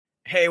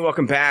Hey,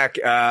 welcome back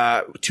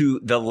to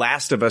The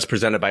Last of Us,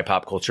 presented by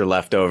Pop Culture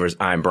Leftovers.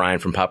 I'm Brian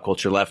from Pop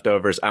Culture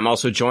Leftovers. I'm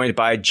also joined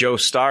by Joe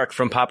Stark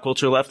from Pop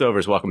Culture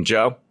Leftovers. Welcome,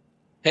 Joe.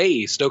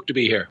 Hey, stoked to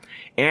be here.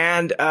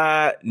 And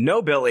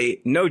no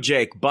Billy, no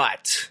Jake,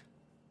 but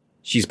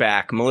she's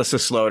back. Melissa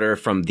Sloter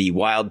from the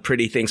Wild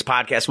Pretty Things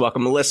podcast.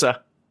 Welcome,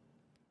 Melissa.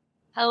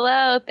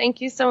 Hello.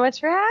 Thank you so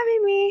much for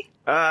having me.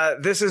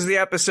 This is the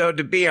episode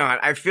to be on.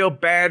 I feel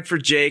bad for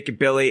Jake and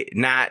Billy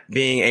not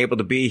being able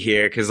to be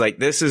here because,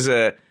 this is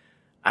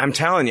I'm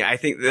telling you, I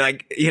think,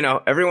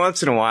 every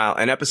once in a while,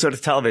 an episode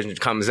of television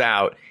comes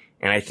out,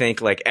 and I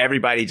think,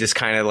 everybody just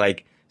kind of,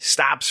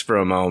 stops for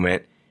a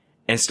moment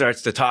and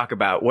starts to talk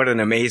about what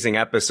an amazing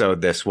episode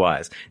this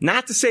was.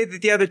 Not to say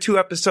that the other two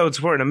episodes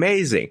weren't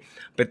amazing,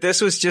 but this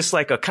was just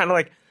it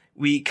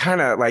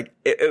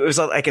was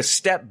like a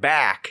step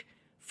back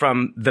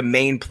from the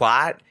main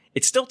plot.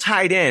 It's still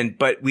tied in,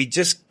 but we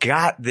just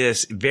got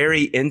this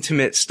very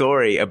intimate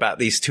story about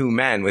these two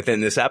men within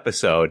this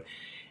episode.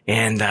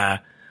 And,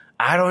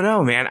 I don't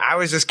know, man. I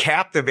was just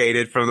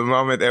captivated from the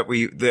moment that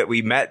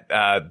we met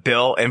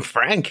Bill and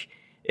Frank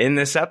in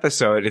this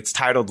episode. It's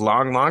titled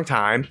Long Long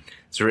Time.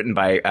 It's written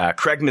by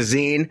Craig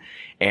Mazin,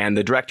 and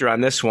the director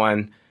on this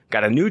one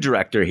got a new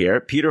director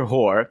here, Peter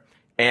Hoare.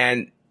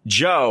 And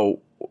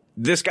Joe,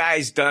 this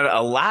guy's done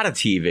a lot of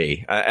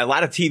TV,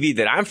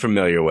 that I'm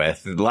familiar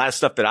with, a lot of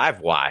stuff that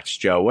I've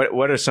watched. Joe,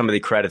 what are some of the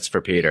credits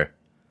for Peter?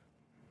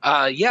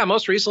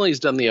 Most recently he's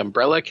done The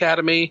Umbrella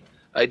Academy.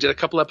 I did a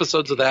couple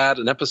episodes of that,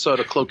 an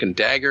episode of Cloak and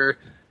Dagger,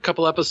 a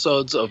couple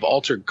episodes of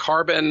Altered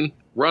Carbon,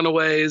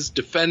 Runaways,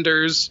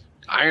 Defenders,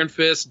 Iron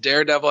Fist,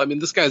 Daredevil. I mean,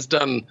 this guy's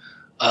done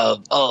a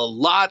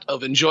lot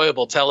of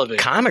enjoyable television.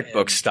 Comic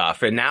book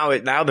stuff, and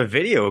now the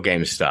video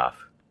game stuff.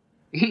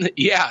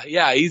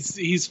 Yeah.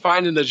 He's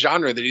finding the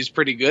genre that he's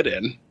pretty good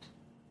in.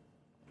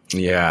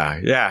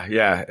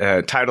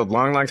 Yeah. Titled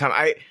Long Long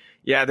Time.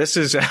 This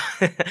is,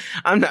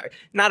 I'm not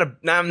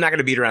going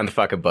to beat around the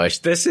fucking bush.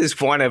 This is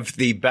one of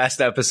the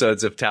best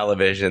episodes of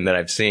television that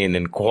I've seen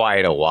in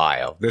quite a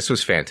while. This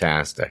was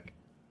fantastic.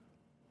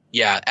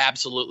 Yeah,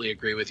 absolutely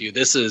agree with you.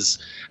 This is,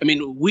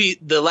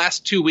 the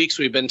last 2 weeks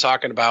we've been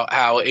talking about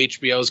how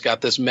HBO's got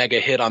this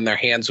mega hit on their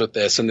hands with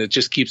this, and it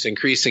just keeps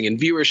increasing in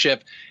viewership.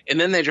 And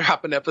then they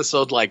drop an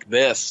episode like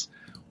this,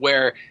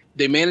 where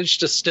they managed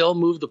to still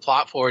move the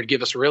plot forward,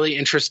 give us really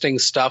interesting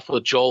stuff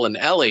with Joel and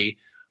Ellie,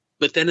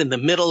 but then in the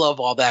middle of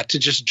all that, to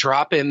just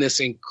drop in this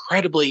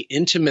incredibly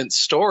intimate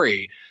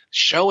story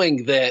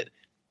showing that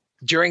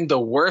during the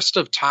worst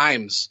of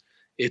times,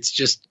 it's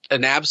just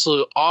an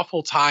absolute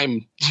awful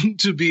time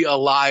to be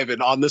alive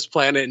and on this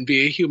planet and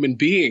be a human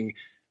being.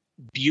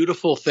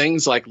 Beautiful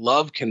things like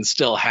love can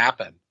still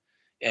happen.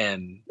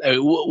 And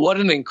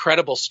what an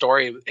incredible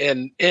story.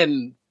 And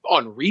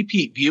on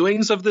repeat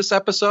viewings of this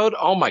episode,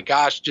 oh my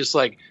gosh, just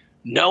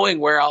knowing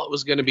where all it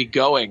was going to be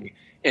going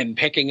and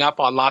picking up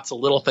on lots of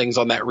little things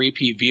on that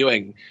repeat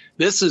viewing.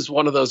 This is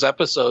one of those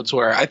episodes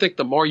where I think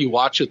the more you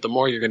watch it, the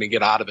more you're going to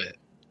get out of it.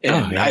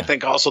 And I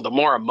think also the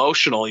more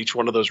emotional each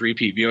one of those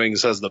repeat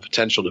viewings has the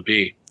potential to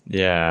be.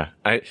 Yeah.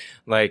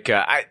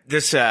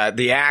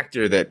 The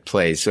actor that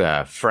plays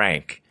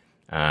Frank,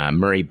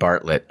 Murray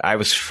Bartlett, I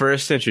was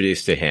first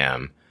introduced to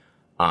him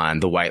on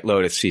the White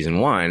Lotus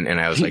season 1,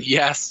 and I was like,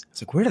 yes.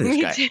 It's where did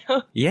this guy? Too.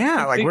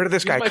 Yeah, where did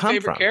this guy come from? My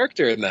favorite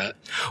character in that.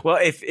 Well,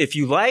 if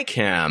you like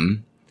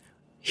him,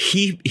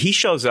 he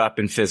shows up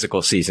in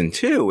Physical season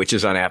 2, which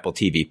is on Apple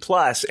TV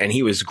Plus, and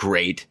he was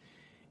great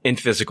in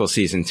Physical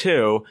season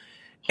 2.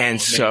 And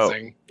so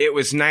it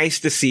was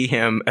nice to see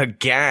him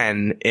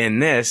again in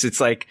this.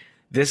 It's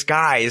this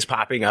guy is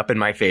popping up in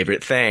my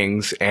favorite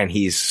things, and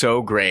he's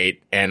so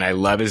great, and I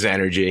love his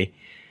energy.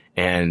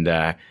 And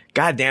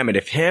God damn it,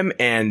 if him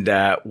and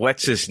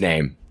what's his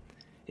name?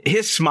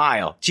 His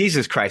smile.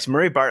 Jesus Christ,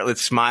 Murray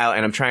Bartlett's smile,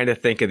 and I'm trying to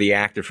think of the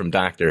actor from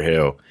Doctor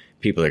Who.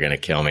 People are going to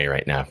kill me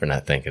right now for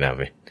not thinking of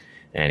it.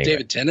 Anyway.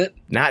 David Tennant?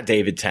 Not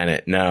David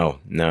Tennant. No.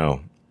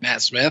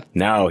 Matt Smith?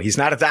 No, he's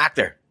not a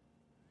doctor.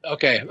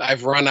 Okay,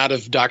 I've run out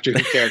of Doctor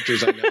Who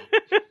characters I know.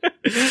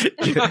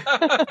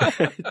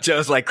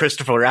 Joe's like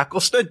Christopher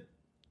Eccleston?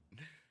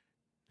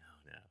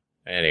 No.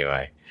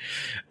 Anyway.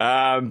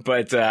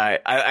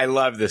 I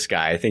love this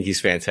guy. I think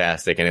he's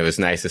fantastic, and it was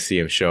nice to see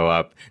him show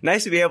up.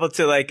 Nice to be able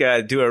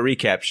to do a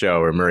recap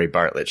show where Murray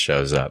Bartlett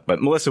shows up.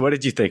 But Melissa, what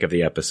did you think of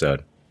the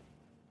episode?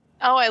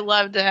 Oh, I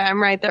loved it. I'm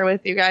right there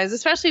with you guys,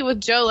 especially with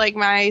Joe.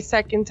 My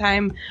second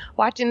time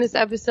watching this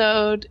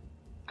episode,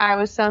 I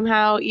was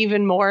somehow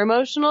even more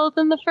emotional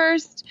than the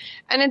first.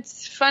 And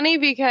it's funny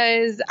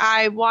because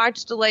I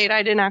watched late.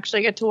 I didn't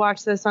actually get to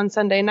watch this on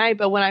Sunday night,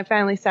 but when I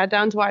finally sat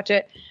down to watch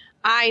it,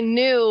 I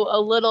knew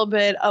a little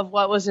bit of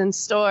what was in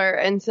store.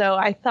 And so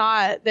I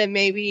thought that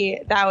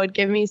maybe that would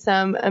give me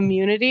some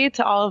immunity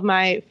to all of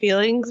my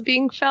feelings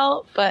being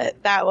felt,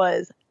 but that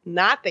was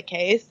not the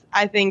case.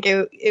 I think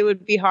it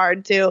would be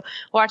hard to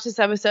watch this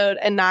episode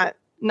and not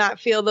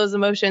feel those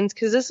emotions,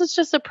 because this is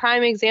just a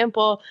prime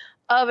example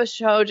of a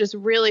show just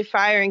really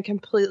firing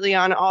completely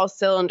on all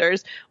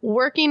cylinders,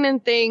 working in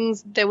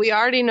things that we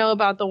already know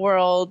about the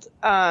world,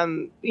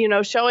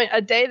 showing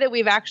a day that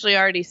we've actually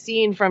already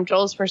seen from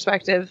Joel's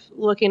perspective,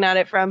 looking at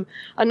it from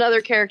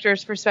another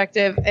character's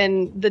perspective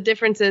and the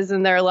differences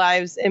in their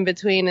lives in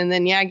between. And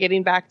then,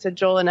 getting back to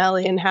Joel and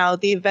Ellie and how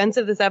the events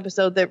of this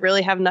episode that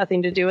really have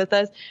nothing to do with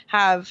us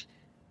have,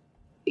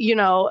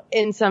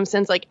 in some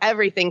sense, like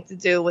everything to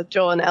do with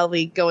Joel and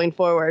Ellie going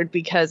forward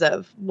because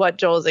of what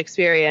Joel's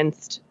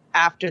experienced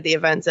after the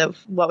events of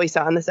what we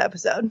saw in this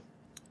episode.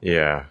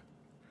 Yeah.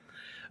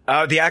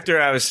 The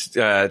actor I was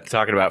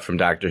talking about from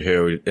Doctor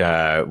Who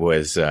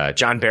was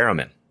John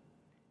Barrowman.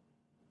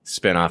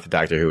 Spin-off of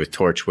Doctor Who with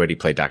Torchwood. He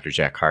played Dr.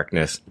 Jack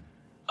Harkness.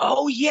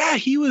 Oh, yeah.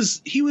 He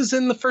was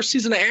in the first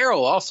season of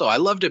Arrow also. I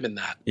loved him in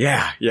that.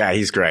 Yeah,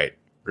 he's great.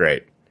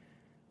 Great.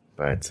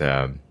 But,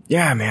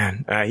 yeah,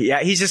 man.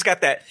 He's just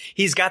got that.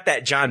 He's got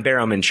that John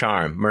Barrowman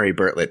charm. Murray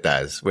Bartlett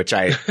does, which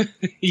I.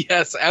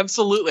 Yes,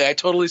 absolutely. I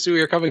totally see where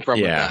you're coming from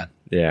with that.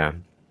 Yeah.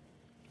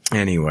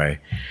 Anyway,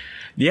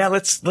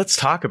 let's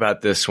talk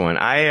about this one.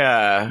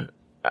 I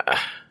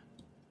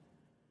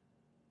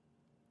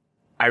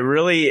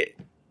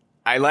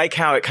like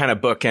how it kind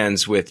of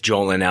bookends with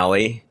Joel and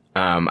Ellie.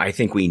 I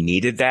think we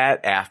needed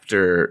that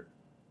after.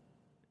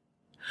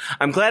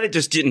 I'm glad it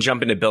just didn't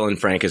jump into Bill and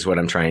Frank is what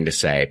I'm trying to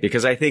say,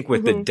 because I think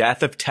with the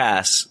death of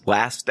Tess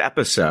last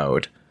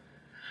episode,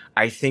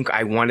 I think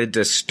I wanted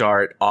to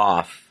start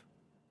off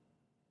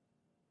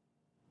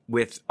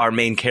with our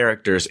main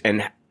characters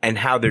and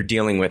how they're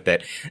dealing with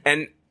it.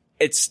 And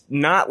it's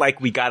not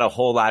like we got a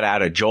whole lot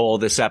out of Joel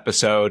this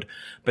episode,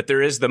 but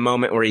there is the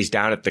moment where he's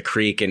down at the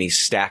creek and he's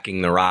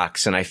stacking the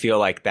rocks. And I feel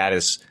like that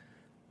is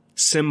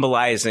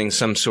symbolizing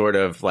some sort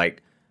of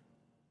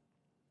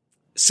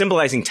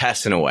symbolizing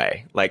Tess in a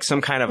way, like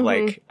some kind of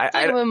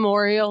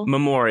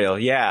memorial.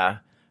 Yeah.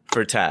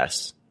 For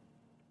Tess.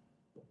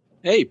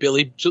 Hey,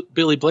 Billy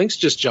Blinks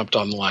just jumped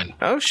on the line.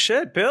 Oh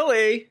shit,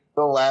 Billy.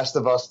 The last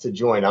of us to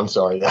join. I'm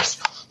sorry.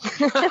 That's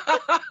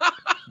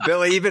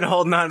Billy, you've been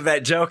holding on to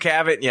that joke,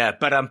 haven't you?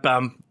 But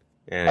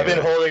Anyway. I've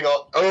been holding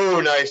on.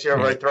 Oh, nice. You're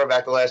right. Throw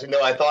back the last one.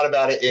 No, I thought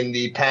about it in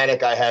the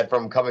panic I had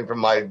from coming from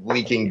my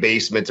leaking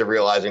basement to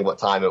realizing what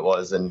time it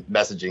was and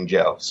messaging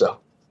Joe. So.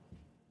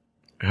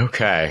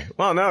 Okay.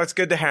 Well, no, it's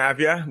good to have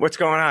you. What's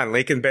going on?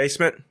 Leaking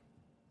basement?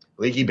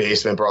 Leaky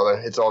basement,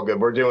 brother. It's all good.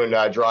 We're doing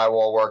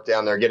drywall work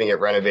down there, getting it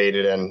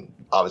renovated, and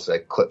obviously I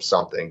clipped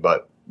something,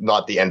 but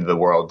not the end of the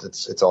world.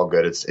 It's all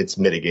good. It's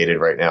mitigated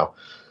right now.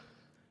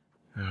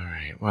 All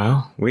right.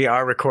 Well, we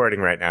are recording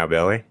right now,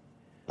 Billy.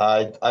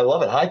 I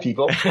love it. Hi,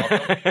 people.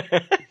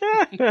 I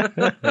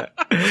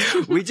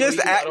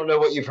don't know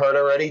what you've heard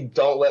already.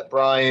 Don't let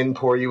Brian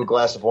pour you a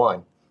glass of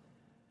wine.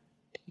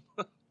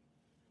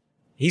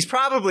 He's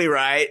probably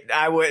right.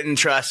 I wouldn't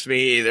trust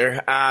me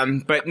either.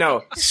 But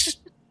no,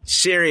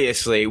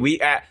 seriously, we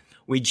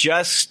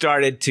just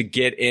started to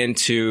get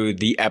into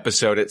the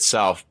episode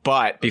itself.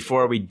 But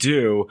before we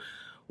do,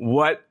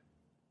 what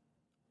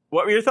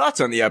were your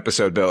thoughts on the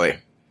episode, Billy?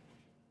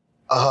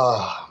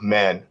 Oh,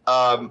 man.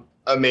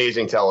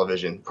 Amazing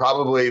television.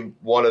 Probably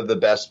one of the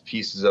best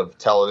pieces of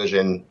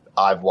television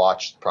I've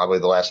watched probably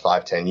the last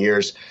 5-10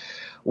 years.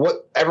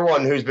 What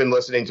everyone who's been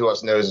listening to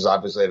us knows is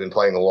obviously I've been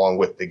playing along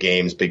with the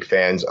games, big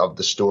fans of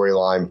the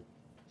storyline.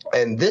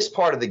 And this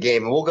part of the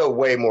game, and we'll go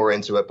way more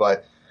into it,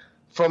 but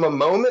from a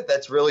moment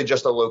that's really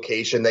just a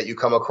location that you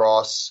come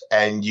across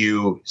and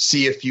you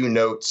see a few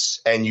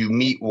notes and you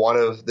meet one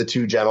of the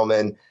two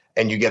gentlemen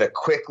and you get a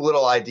quick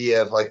little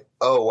idea of like,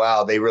 oh,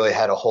 wow, they really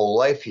had a whole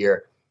life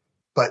here.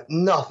 But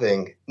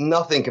nothing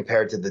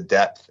compared to the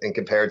depth and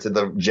compared to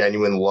the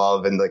genuine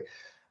love and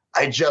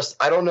I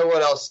don't know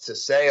what else to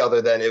say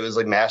other than it was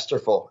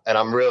masterful. And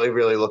I'm really,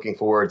 really looking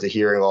forward to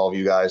hearing all of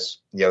you guys,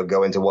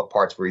 go into what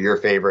parts were your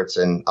favorites.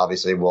 And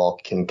obviously we all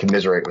can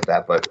commiserate with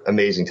that, but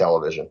amazing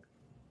television.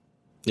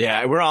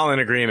 Yeah, we're all in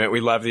agreement. We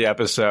love the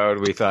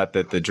episode. We thought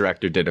that the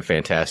director did a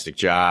fantastic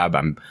job.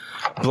 I'm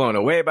blown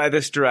away by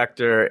this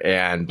director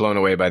and blown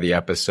away by the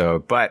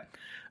episode. But,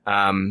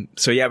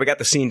 so yeah, we got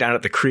the scene down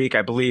at the creek.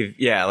 I believe,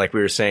 like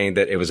we were saying,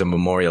 that it was a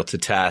memorial to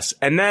Tess.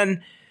 And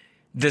then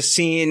the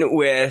scene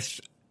with,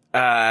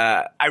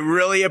 I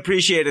really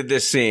appreciated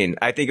this scene.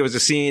 I think it was a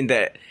scene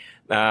that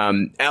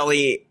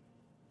Ellie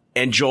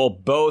and Joel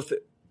both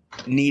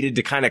needed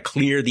to kind of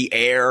clear the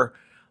air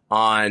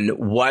on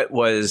what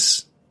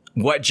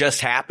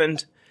just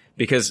happened,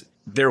 because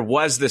there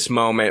was this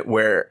moment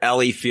where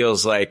Ellie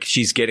feels like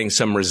she's getting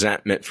some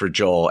resentment for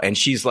Joel, and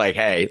she's like,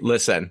 hey,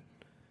 listen,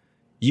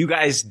 you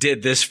guys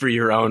did this for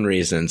your own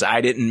reasons.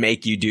 I didn't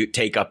make you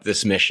take up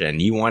this mission.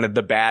 You wanted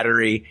the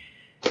battery.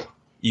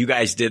 You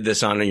guys did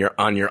this on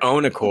your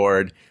own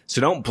accord,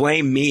 so don't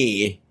blame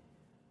me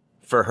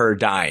for her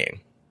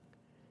dying.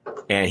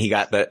 And he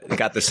got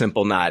the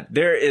simple nod.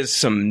 There is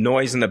some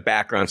noise in the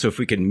background, so if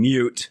we could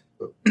mute.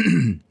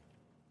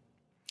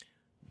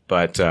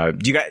 But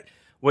did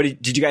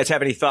you guys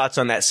have any thoughts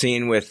on that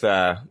scene with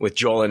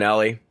Joel and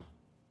Ellie?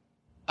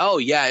 Oh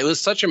yeah, it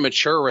was such a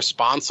mature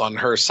response on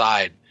her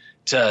side.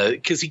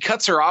 because he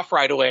cuts her off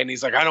right away and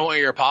he's like, I don't want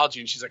your apology.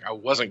 And she's like, I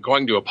wasn't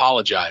going to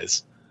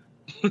apologize.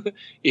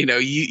 You know,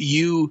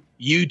 you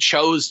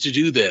chose to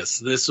do this.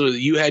 This was,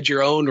 you had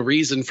your own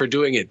reason for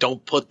doing it.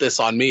 Don't put this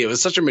on me. It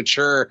was such a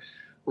mature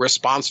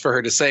response for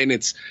her to say.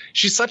 And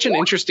she's such an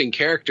interesting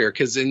character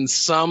because in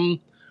some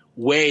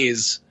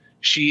ways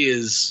she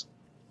is,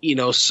 you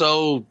know,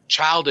 so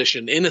childish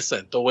and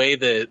innocent, the way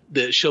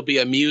that she'll be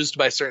amused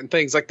by certain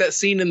things, like that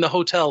scene in the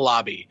hotel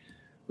lobby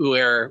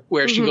where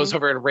she goes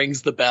over and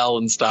rings the bell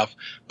and stuff.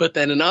 But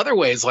then in other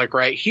ways, like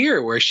right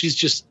here, where she's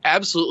just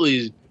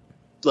absolutely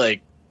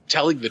like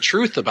telling the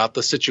truth about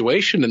the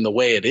situation and the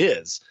way it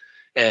is.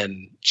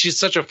 And she's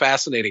such a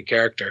fascinating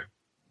character.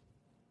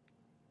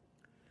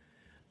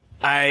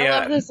 I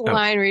love this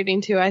line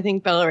reading too. I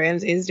think Bella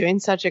Ramsey is doing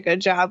such a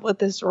good job with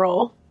this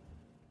role.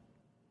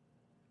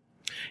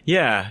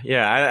 Yeah.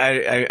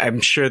 I'm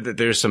sure that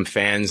there's some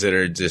fans that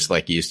are just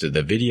like used to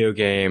the video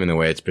game and the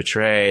way it's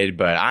portrayed,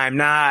 but I'm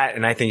not.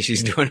 And I think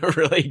she's doing a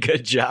really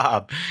good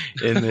job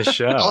in this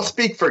show. I'll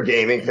speak for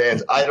gaming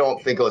fans. I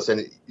don't think,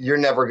 listen, you're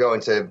never going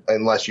to,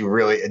 unless you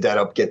really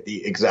get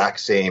the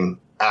exact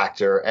same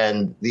actor.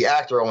 And the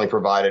actor only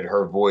provided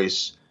her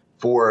voice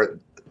for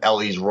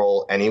Ellie's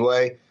role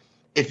anyway.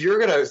 If you're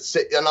going to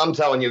sit, and I'm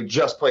telling you,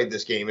 just played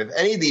this game, if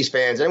any of these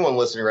fans, anyone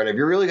listening right now, if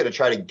you're really going to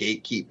try to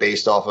gatekeep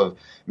based off of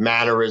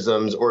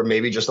mannerisms or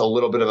maybe just a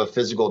little bit of a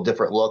physical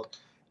different look,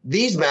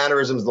 these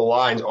mannerisms, the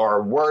lines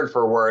are word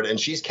for word, and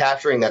she's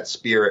capturing that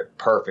spirit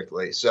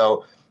perfectly.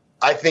 So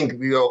I think,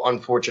 you know,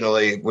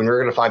 unfortunately, when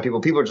you're going to find people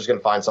are just going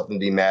to find something to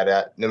be mad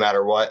at no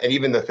matter what. And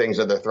even the things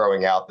that they're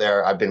throwing out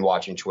there, I've been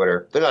watching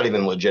Twitter, they're not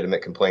even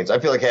legitimate complaints. I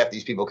feel like half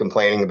these people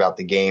complaining about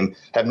the game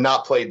have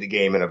not played the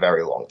game in a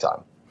very long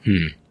time.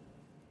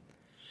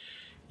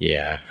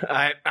 Yeah,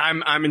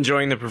 I'm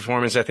enjoying the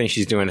performance. I think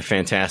she's doing a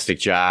fantastic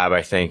job.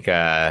 I think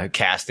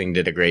casting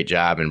did a great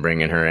job in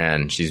bringing her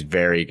in. She's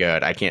very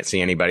good. I can't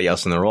see anybody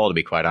else in the role, to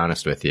be quite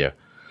honest with you.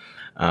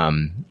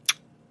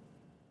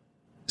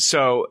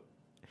 So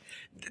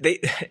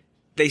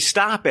they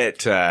stop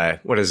at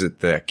what is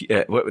it?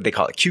 What would they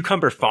call it?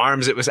 Cucumber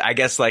Farms. It was, I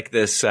guess, like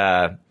this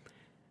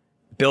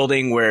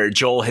building where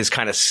Joel has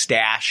kind of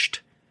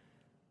stashed.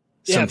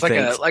 Yeah,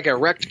 it's like a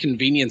wrecked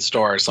convenience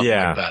store or something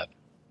like that.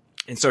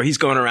 And so he's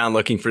going around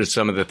looking for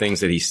some of the things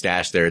that he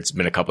stashed there. It's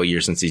been a couple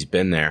years since he's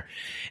been there.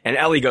 And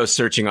Ellie goes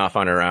searching off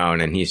on her own,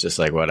 and he's just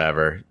like,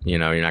 whatever, you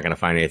know, you're not going to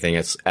find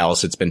anything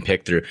else. It's been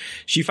picked through.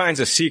 She finds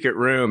a secret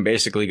room,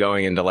 basically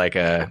going into like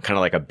a kind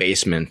of like a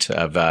basement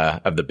of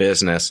the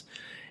business.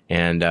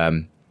 And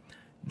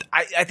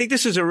I think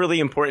this is a really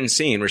important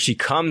scene where she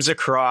comes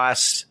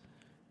across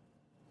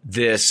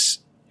this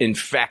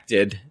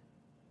infected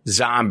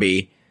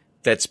zombie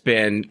that's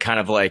been kind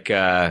of like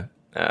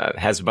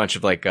has a bunch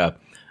of like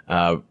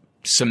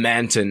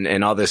cement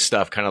and all this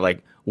stuff kind of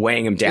like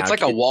weighing him down. It's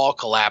like a wall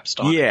collapsed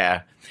on.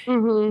 Yeah.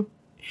 Mm-hmm.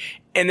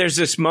 And there's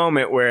this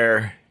moment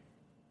where,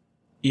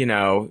 you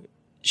know,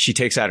 she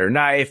takes out her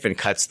knife and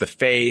cuts the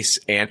face.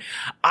 And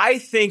I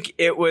think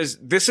I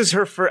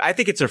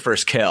think it's her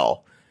first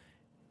kill.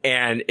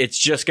 And it's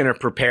just going to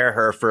prepare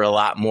her for a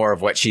lot more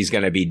of what she's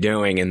going to be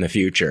doing in the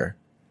future.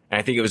 And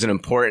I think it was an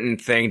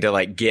important thing to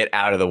like get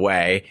out of the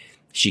way.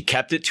 She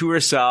kept it to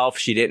herself.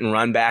 She didn't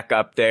run back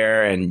up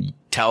there and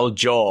tell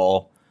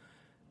Joel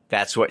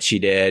that's what she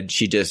did.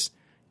 She just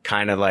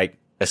kind of like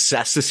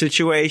assessed the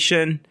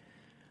situation.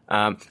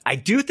 I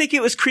do think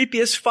it was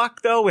creepy as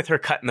fuck though, with her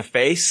cut in the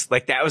face.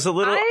 Like that was a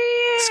little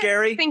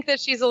scary. I think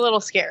that she's a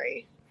little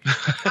scary.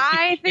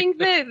 I think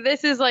that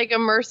this is like a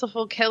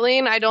merciful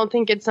killing. I don't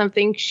think it's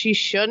something she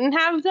shouldn't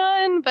have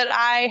done, but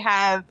I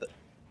have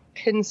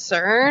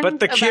concern about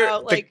the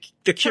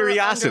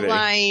curiosity,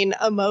 underlying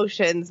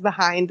emotions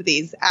behind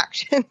these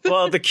actions.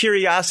 Well, the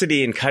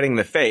curiosity in cutting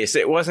the face,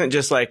 it wasn't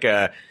just like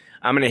I'm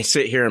going to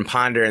sit here and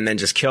ponder and then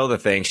just kill the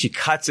thing. She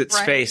cuts its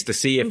face to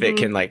see if it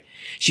can, like,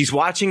 she's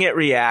watching it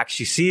react.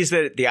 She sees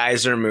that the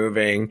eyes are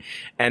moving,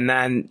 and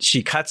then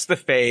she cuts the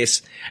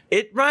face.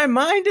 It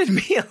reminded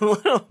me a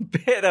little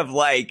bit of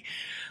like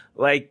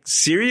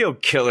serial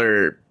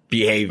killer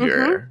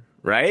behavior.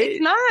 Right?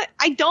 It's not,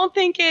 I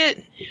think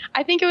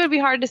it would be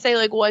hard to say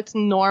like what's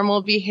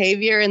normal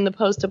behavior in the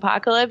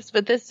post-apocalypse,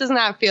 but this does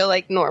not feel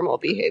like normal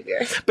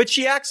behavior. But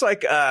she acts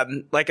like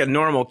a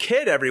normal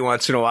kid every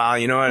once in a while,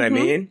 you know what I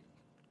mean?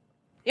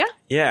 Yeah.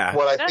 Yeah.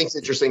 What I think is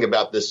interesting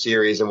about this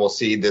series, and we'll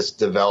see this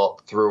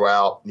develop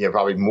throughout, you know,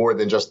 probably more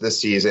than just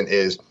this season,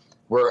 is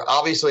we're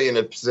obviously in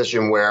a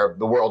position where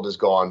the world is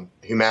gone,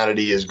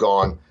 humanity is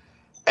gone.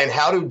 And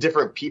how do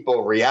different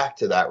people react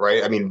to that,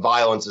 right? I mean,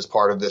 violence is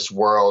part of this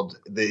world.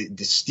 The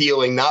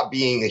stealing, not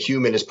being a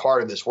human, is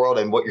part of this world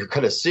and what you're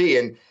going to see.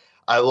 And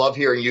I love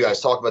hearing you guys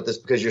talk about this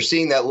because you're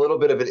seeing that little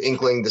bit of an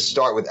inkling to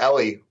start with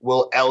Ellie.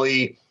 Will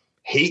Ellie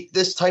hate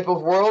this type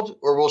of world,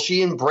 or will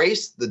she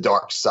embrace the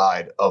dark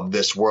side of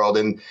this world?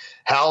 And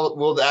how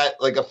will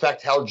that like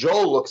affect how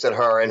Joel looks at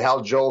her and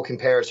how Joel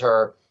compares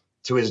her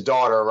to his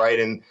daughter, right?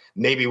 And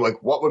maybe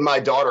like, what would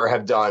my daughter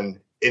have done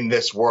in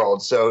this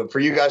world? So for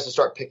you guys to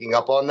start picking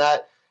up on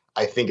that,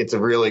 I think it's a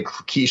really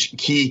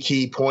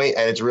key point,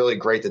 and it's really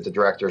great that the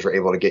directors are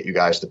able to get you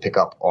guys to pick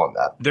up on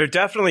that. They're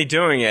definitely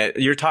doing it.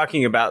 You're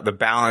talking about the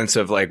balance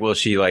of like, will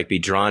she like be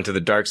drawn to the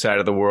dark side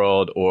of the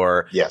world,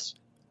 or yes,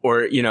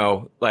 or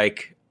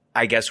like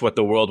I guess what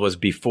the world was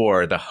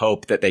before, the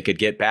hope that they could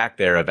get back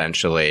there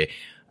eventually.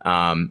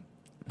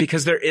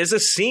 Because there is a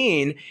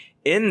scene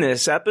in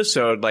this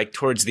episode, like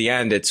towards the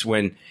end, it's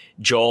when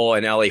Joel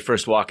and Ellie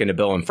first walk into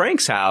Bill and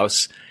Frank's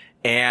house,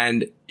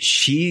 and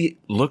she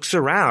looks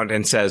around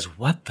and says,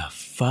 what the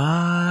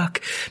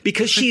fuck?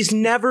 Because she's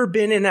never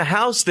been in a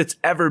house that's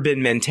ever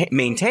been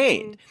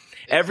maintained.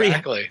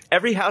 Exactly.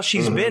 Every house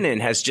she's been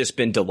in has just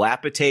been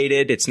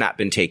dilapidated. It's not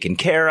been taken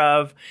care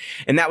of.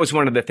 And that was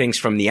one of the things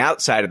from the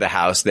outside of the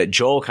house that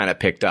Joel kind of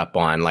picked up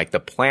on, like the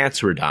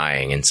plants were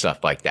dying and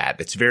stuff like that.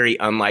 It's very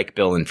unlike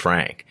Bill and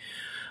Frank.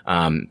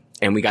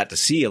 And we got to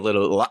see a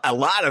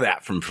lot of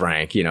that from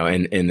Frank,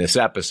 in this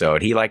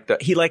episode. He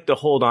liked to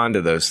hold on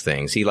to those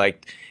things. He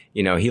liked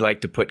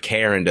to put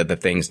care into the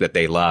things that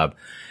they love.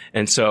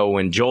 And so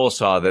when Joel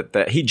saw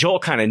Joel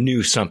kind of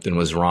knew something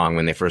was wrong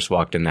when they first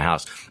walked in the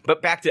house.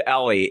 But back to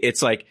Ellie,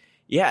 it's like,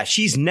 yeah,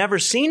 she's never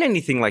seen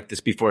anything like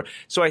this before.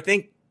 So I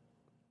think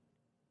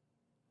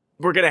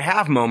we're going to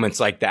have moments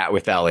like that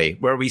with Ellie,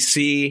 where we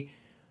see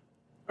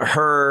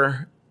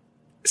how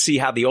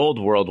the old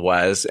world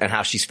was and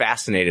how she's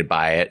fascinated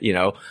by it.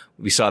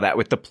 We saw that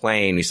with the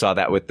plane. We saw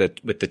that with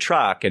the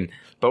truck.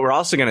 But we're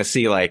also going to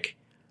see like,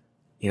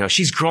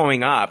 she's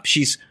growing up.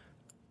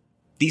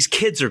 These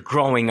kids are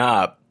growing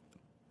up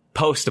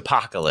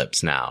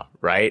post-apocalypse now,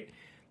 right?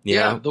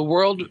 Yeah. The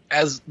world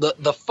as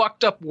the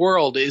fucked up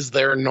world is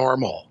their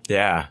normal.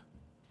 Yeah.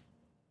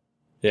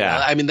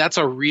 Yeah. I mean, that's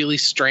a really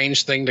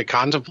strange thing to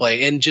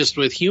contemplate. And just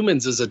with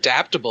humans as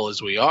adaptable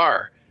as we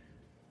are,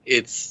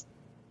 it's,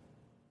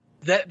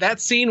 that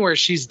scene where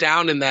she's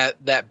down in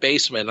that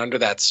basement under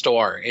that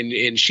store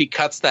and she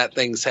cuts that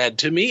thing's head,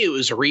 to me, it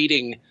was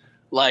reading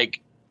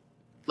like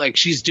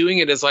she's doing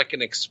it as like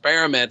an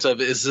experiment of,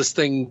 is this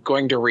thing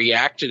going to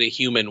react in a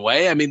human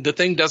way? I mean, the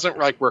thing doesn't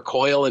like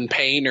recoil in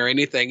pain or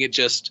anything.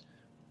 It's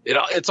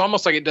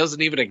almost like it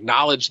doesn't even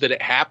acknowledge that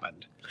it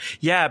happened.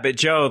 Yeah, but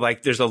Joe,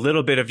 like there's a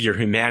little bit of your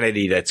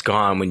humanity that's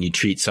gone when you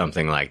treat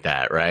something like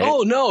that, right?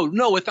 Oh,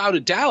 no, without a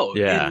doubt.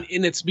 Yeah.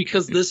 And it's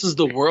because this is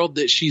the world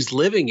that she's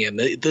living in.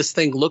 This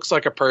thing looks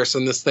like a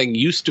person. This thing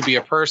used to be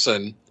a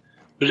person,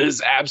 but it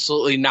is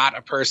absolutely not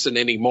a person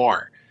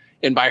anymore.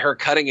 And by her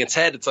cutting its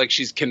head, it's like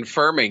she's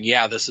confirming,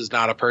 yeah, this is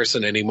not a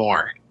person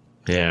anymore.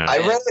 Yeah. I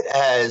read it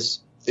as,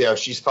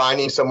 she's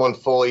finding someone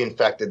fully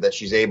infected that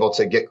she's able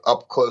to get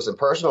up close and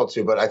personal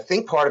to. But I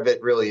think part of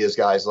it really is,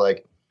 guys,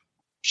 like,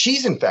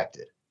 she's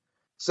infected.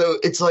 So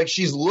it's like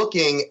she's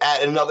looking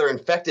at another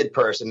infected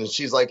person and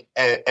she's like,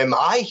 am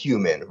I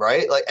human?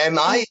 Right? Like, am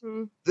I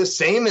the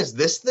same as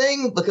this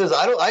thing? Because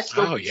I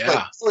still like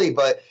silly,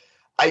 but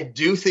I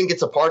do think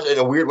it's a part in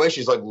a weird way.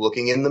 She's like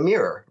looking in the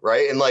mirror,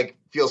 right? And like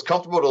feels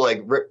comfortable to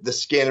like rip the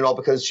skin and all,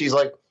 because she's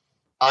like,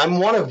 I'm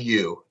one of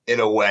you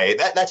in a way.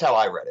 That's how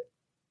I read it.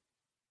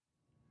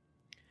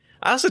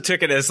 I also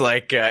took it as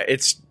like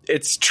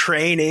it's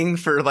training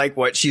for like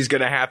what she's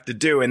going to have to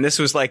do. And this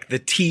was like the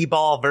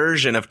T-ball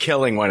version of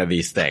killing one of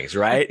these things,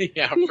 right?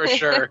 Yeah, for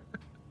sure.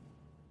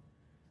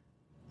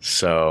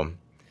 So,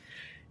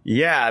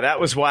 yeah,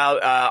 that was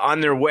wild. On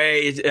their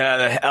way,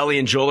 Ellie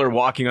and Joel are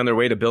walking on their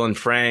way to Bill and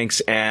Frank's,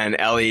 and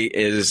Ellie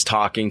is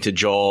talking to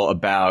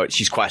Joel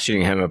she's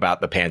questioning him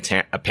about the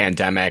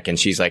pandemic, and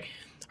she's like,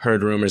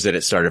 heard rumors that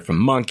it started from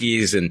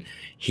monkeys. And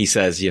he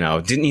says,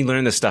 didn't you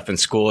learn this stuff in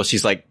school?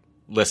 She's like,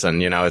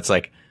 listen, it's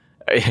like,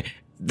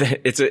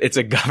 it's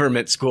a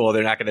government school.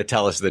 They're not going to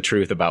tell us the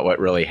truth about what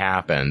really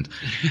happened.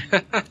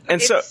 And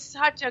it's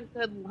such a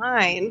good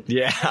line.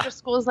 Yeah. Our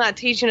school's not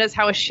teaching us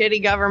how a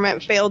shitty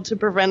government failed to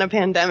prevent a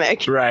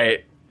pandemic.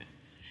 Right.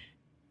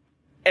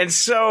 And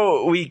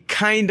so we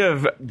kind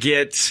of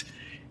get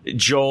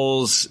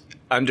Joel's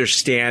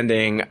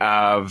understanding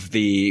of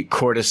the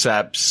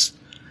cordyceps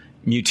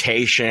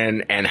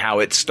mutation and how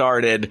it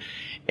started,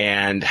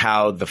 and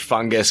how the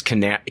fungus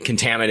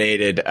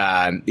contaminated,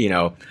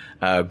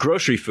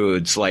 grocery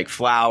foods like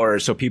flour.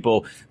 So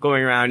people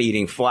going around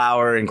eating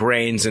flour and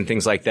grains and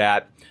things like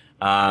that,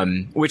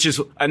 which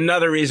is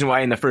another reason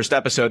why in the first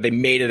episode they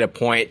made it a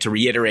point to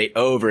reiterate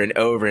over and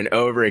over and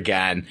over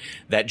again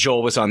that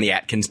Joel was on the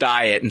Atkins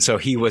diet, and so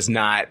he was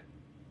not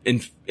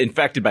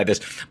infected by this.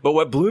 But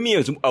what blew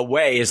me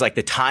away is like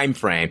the time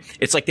frame.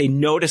 It's like they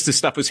noticed this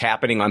stuff was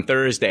happening on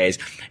Thursdays,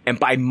 and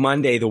by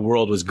Monday the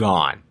world was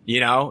gone.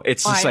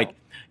 It's just like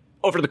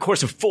over the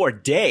course of 4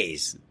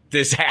 days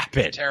this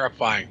happened.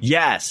 Terrifying.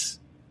 Yes.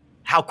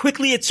 How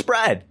quickly it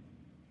spread.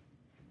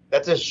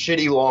 That's a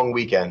shitty long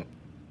weekend.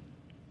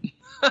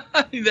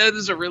 That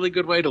is a really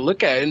good way to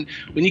look at it. And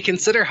when you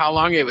consider how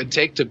long it would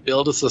take to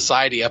build a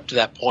society up to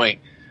that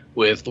point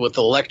with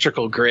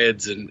electrical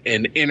grids and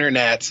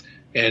internet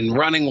and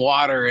running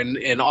water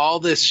and all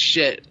this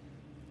shit,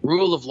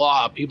 rule of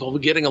law, people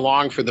getting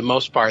along for the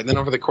most part. And then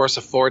over the course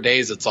of 4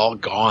 days, it's all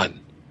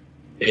gone.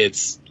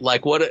 It's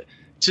like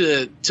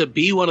to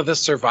be one of the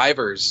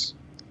survivors,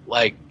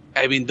 like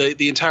I mean,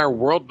 the entire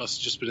world must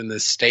have just been in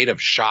this state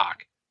of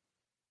shock.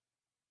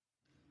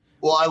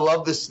 Well, I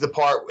love the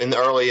part I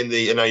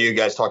know you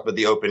guys talked about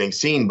the opening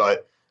scene,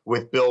 but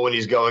with Bill when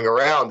he's going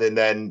around and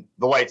then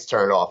the lights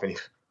turn off and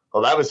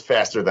that was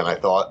faster than I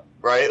thought,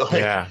 right?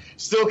 Like,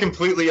 still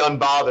completely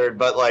unbothered,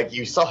 but like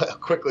you saw how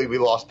quickly we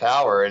lost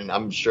power, and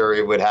I'm sure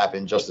it would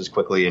happen just as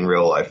quickly in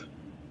real life.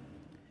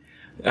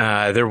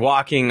 They're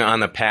walking on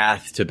the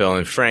path to Bill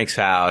and Frank's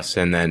house,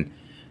 and then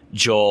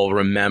Joel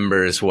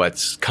remembers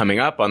what's coming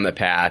up on the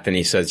path, and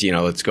he says,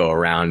 let's go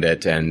around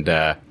it, and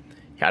I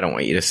don't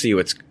want you to see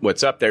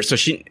what's up there. So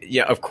she,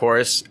 of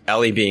course,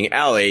 Ellie being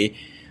Ellie,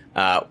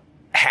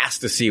 has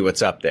to see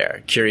what's up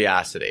there.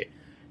 Curiosity.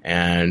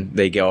 And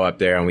they go up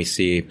there, and we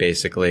see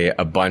basically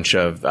a bunch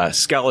of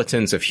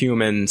skeletons of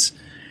humans,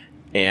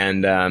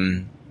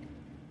 and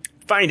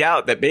find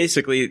out that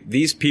basically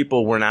these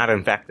people were not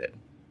infected.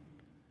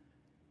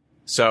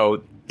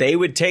 So they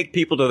would take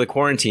people to the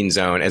quarantine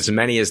zone, as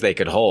many as they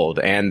could hold,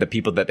 and the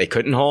people that they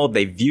couldn't hold,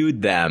 they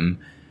viewed them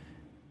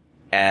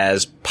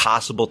as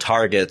possible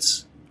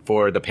targets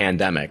for the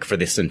pandemic, for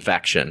this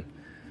infection.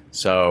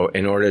 So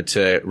in order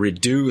to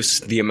reduce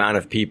the amount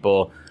of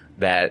people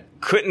that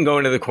couldn't go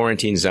into the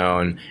quarantine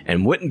zone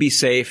and wouldn't be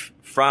safe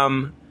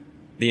from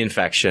the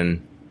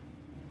infection,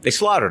 they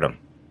slaughtered them.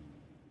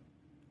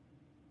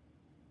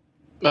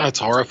 That's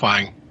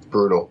horrifying.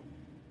 Brutal.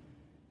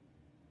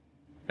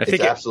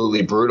 It's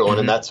absolutely brutal,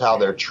 and that's how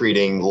they're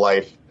treating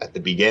life at the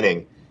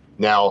beginning.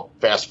 Now,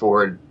 fast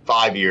forward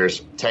 5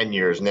 years, 10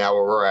 years, now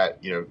where we're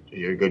at,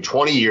 you go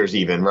 20 years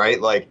even, right?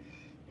 Like,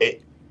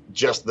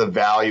 just the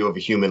value of a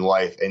human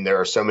life. And there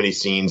are so many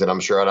scenes, and I'm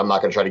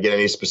not going to try to get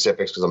any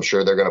specifics because I'm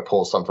sure they're going to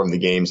pull some from the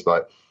games,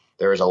 but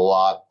there is a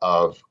lot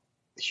of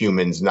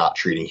humans not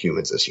treating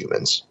humans as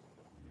humans.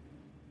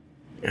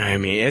 I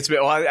mean,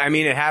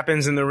 it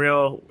happens in the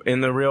real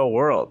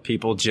world.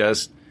 People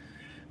just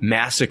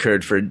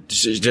massacred for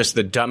just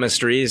the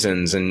dumbest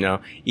reasons, and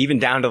even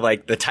down to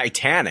like the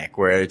Titanic,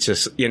 where it's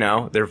just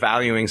they're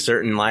valuing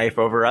certain life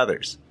over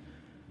others.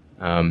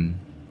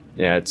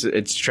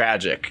 It's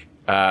tragic.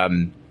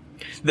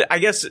 I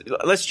guess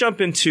let's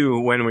jump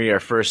into when we are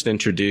first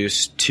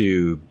introduced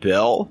to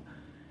Bill,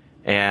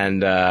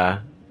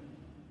 and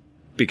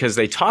because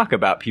they talk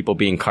about people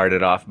being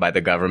carted off by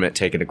the government,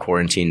 taken to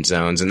quarantine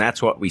zones, and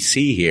that's what we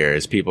see here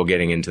is people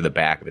getting into the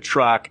back of the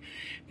truck,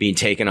 being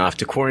taken off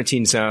to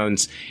quarantine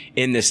zones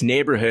in this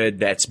neighborhood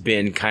that's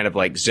been kind of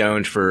like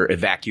zoned for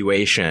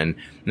evacuation.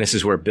 And this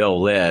is where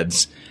Bill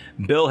lives.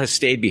 Bill has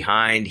stayed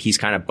behind. He's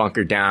kind of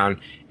bunkered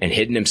down and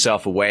hidden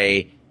himself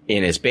away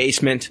in his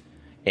basement.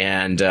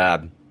 And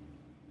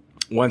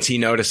once he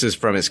notices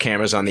from his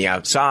cameras on the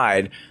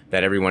outside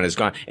that everyone is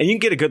gone, and you can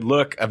get a good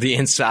look of the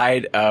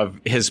inside of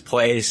his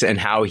place and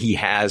how he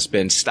has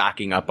been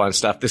stocking up on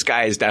stuff. This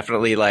guy is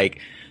definitely like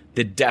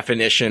the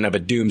definition of a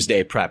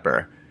doomsday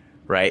prepper.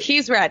 Right.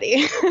 He's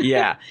ready.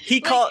 Yeah.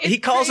 He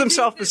calls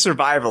himself a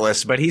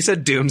survivalist, but he's a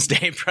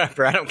doomsday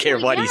prepper. I don't care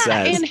what he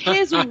says. And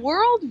his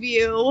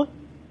worldview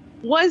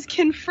was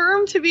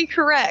confirmed to be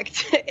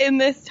correct in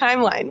this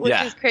timeline, which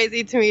is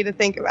crazy to me to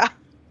think about.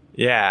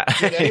 Yeah.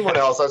 Did anyone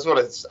else, I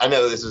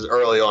know this is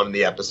early on in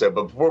the episode,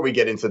 but before we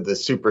get into the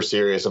super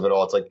serious of it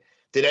all, it's like,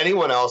 did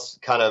anyone else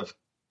kind of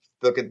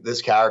look at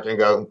this character and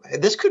go, hey,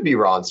 this could be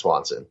Ron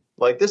Swanson?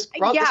 Like this.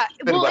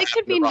 It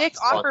could be Nick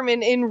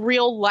Offerman in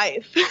real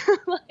life.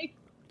 Like,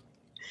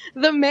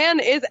 the man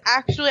is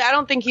actually, I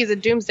don't think he's a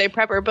doomsday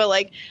prepper, but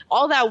like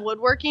all that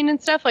woodworking and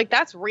stuff, like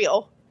that's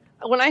real.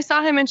 When I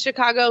saw him in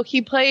Chicago,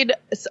 he played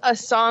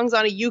songs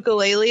on a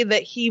ukulele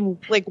that he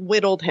like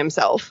whittled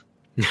himself.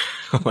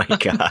 Oh my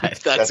God.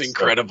 That's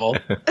incredible.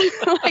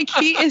 Like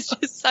he is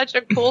just such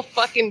a cool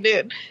fucking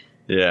dude.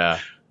 Yeah.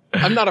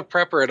 I'm not a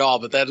prepper at all,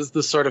 but that is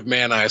the sort of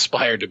man I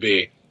aspire to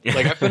be.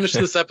 Like I finished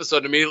this episode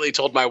and immediately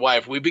told my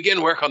wife, we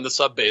begin work on the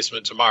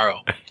sub-basement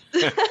tomorrow.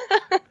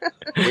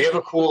 We have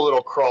a cool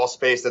little crawl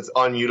space that's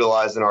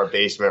unutilized in our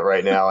basement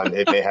right now, and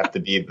it may have to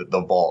be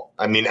the vault.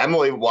 I mean,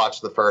 Emily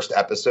watched the first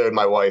episode,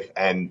 my wife,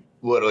 and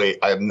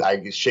literally,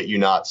 I shit you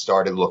not,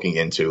 started looking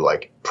into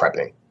like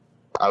prepping.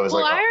 I was I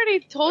already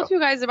told you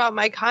guys about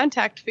my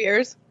contact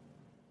fears.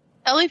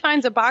 Ellie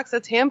finds a box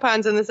of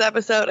tampons in this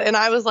episode, and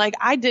I was like,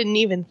 I didn't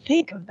even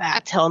think of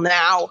that till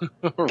now.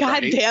 God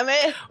damn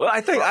it. Well,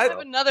 I think I have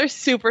another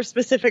super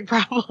specific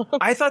problem.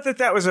 I thought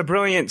that was a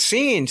brilliant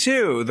scene,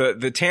 too,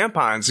 the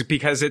tampons,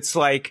 because it's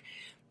like,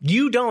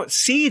 you don't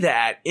see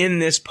that in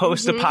this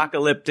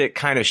post-apocalyptic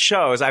kind of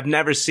shows. I've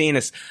never seen,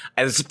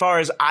 as far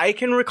as I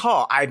can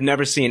recall, I've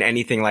never seen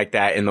anything like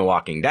that in The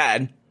Walking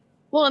Dead.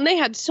 Well, and they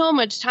had so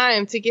much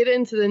time to get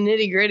into the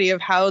nitty-gritty of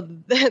how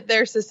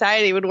their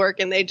society would work,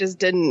 and they just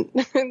didn't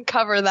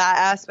cover that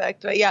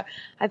aspect. But yeah,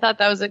 I thought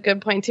that was a good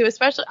point, too.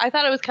 Especially, I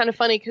thought it was kind of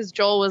funny because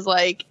Joel was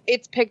like,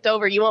 it's picked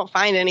over, you won't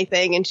find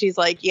anything. And she's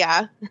like,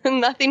 yeah,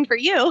 nothing for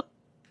you.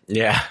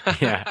 Yeah,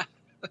 yeah.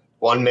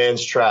 One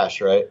man's trash,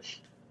 right?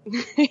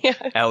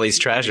 Yeah. Ellie's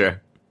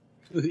treasure.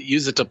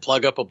 Use it to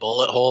plug up a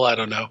bullet hole, I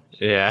don't know.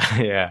 Yeah,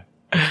 yeah.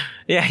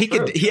 Yeah, he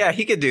could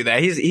do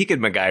that. He could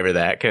MacGyver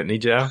that, couldn't he,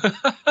 Joe?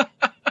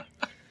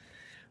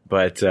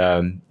 But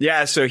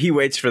so he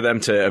waits for them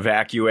to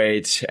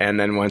evacuate, and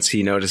then once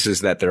he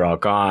notices that they're all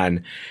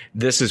gone,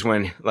 this is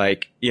when,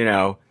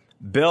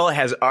 Bill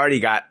has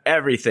already got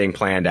everything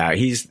planned out.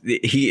 He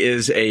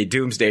is a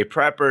doomsday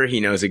prepper.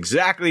 He knows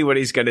exactly what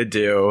he's going to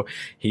do.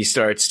 He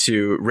starts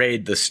to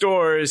raid the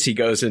stores. He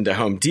goes into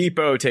Home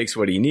Depot, takes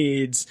what he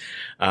needs.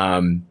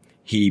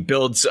 He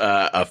builds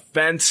a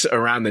fence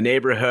around the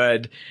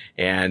neighborhood,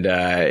 and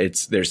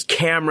there's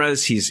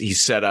cameras.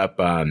 He's set up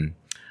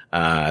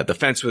the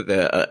fence with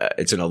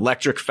it's an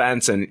electric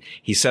fence, and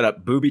he set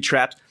up booby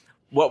traps.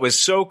 What was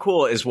so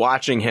cool is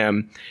watching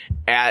him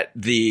at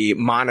the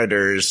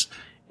monitors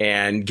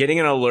and getting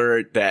an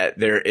alert that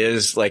there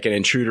is like an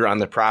intruder on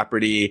the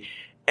property,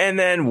 and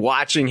then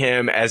watching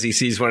him as he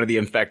sees one of the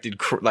infected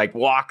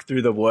walk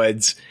through the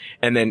woods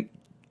and then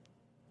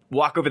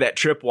walk over that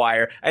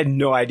tripwire. I had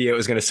no idea it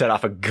was going to set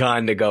off a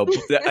gun to go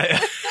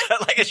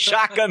like a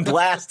shotgun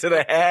blast to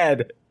the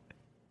head.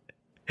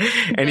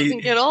 And he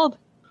doesn't get old.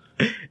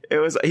 He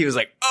was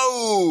like,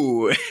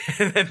 oh,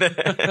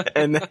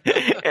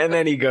 and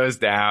then he goes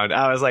down.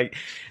 I was like,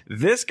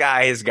 this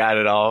guy has got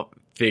it all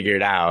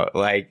figured out.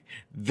 Like,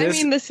 the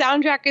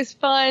soundtrack is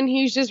fun.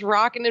 He's just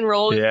rocking and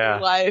rolling through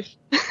life.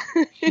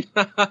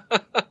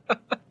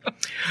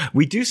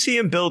 We do see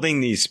him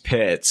building these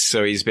pits.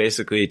 So he's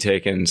basically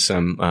taken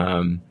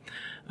some,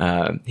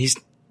 he's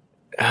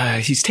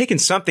taken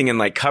something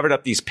and covered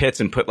up these pits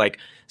and put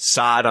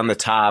sod on the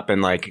top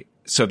and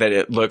so that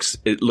it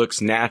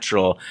looks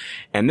natural.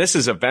 And this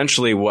is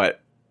eventually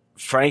what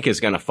Frank is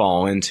going to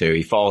fall into.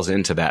 He falls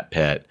into that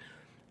pit,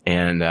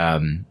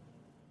 and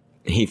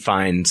he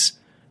finds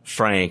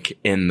Frank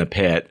in the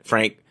pit.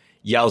 Frank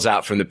yells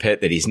out from the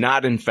pit that he's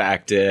not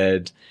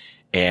infected,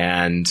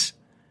 and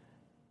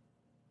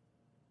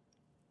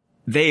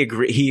they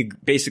agree. He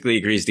basically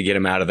agrees to get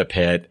him out of the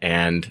pit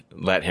and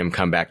let him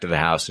come back to the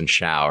house and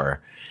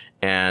shower.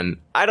 And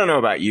I don't know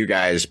about you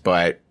guys,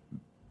 but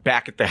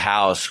back at the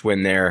house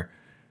when they're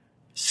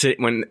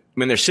when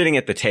they're sitting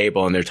at the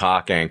table and they're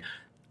talking,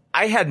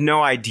 I had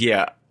no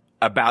idea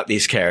about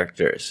these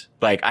characters.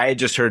 I had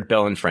just heard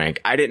Bill and Frank.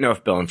 I didn't know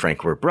if Bill and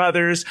Frank were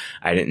brothers.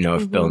 I didn't know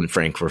if Bill and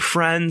Frank were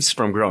friends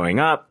from growing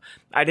up.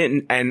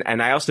 And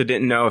I also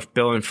didn't know if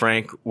Bill and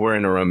Frank were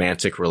in a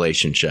romantic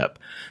relationship.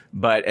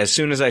 But as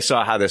soon as I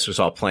saw how this was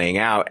all playing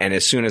out, and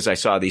as soon as I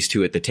saw these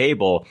two at the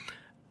table,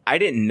 I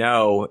didn't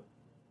know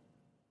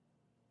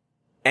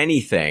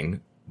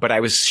anything, but I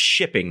was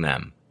shipping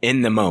them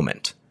in the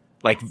moment,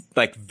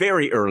 like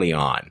very early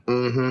on.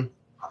 Mm-hmm.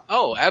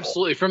 Oh,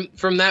 absolutely.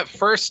 From that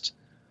first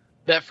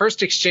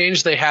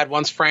exchange they had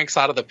once Frank's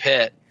out of the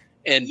pit,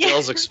 and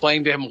Bill's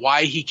explaining to him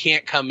why he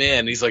can't come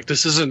in. He's like,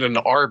 "This isn't an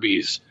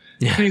Arby's."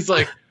 Yeah. He's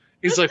like,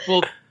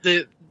 well,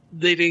 they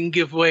didn't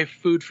give away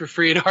food for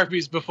free at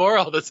Arby's before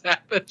all this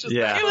happened.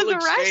 It was a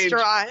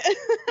restaurant.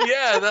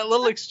 Yeah, that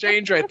little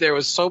exchange right there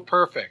was so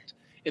perfect.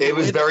 And it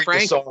was very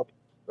disarming,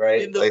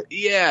 right?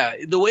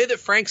 The way that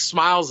Frank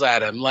smiles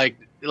at him, like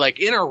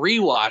in a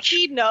rewatch,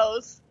 he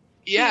knows.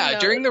 Yeah,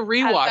 during the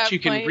rewatch, you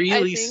can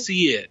really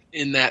see it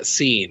in that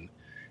scene,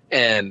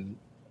 and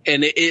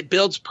it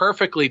builds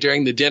perfectly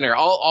during the dinner.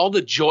 All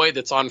the joy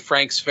that's on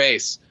Frank's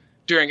face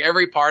during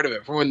every part of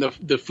it, from when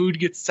the food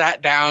gets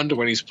sat down to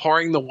when he's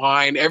pouring the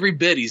wine, every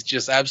bit he's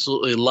just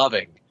absolutely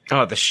loving.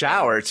 Oh, the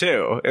shower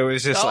too. It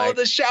was just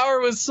the shower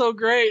was so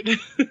great.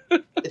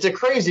 It's a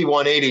crazy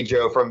 180,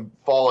 Joe, from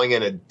falling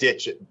in a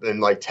ditch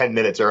in 10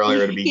 minutes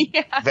earlier to be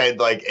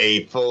fed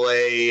a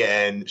fillet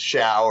and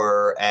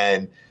shower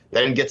and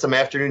then get some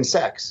afternoon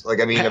sex.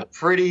 A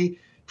pretty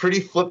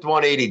flipped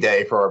 180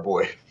 day for our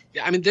boy.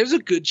 Yeah, there's a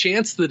good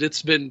chance that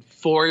it's been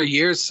 4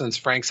 years since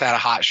Frank's had a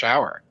hot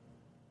shower.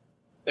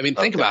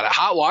 Think about it.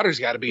 Hot water's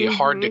got to be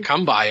hard to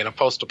come by in a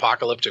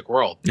post-apocalyptic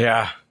world.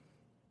 Yeah.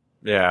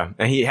 Yeah.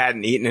 And he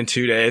hadn't eaten in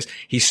 2 days.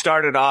 He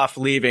started off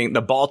leaving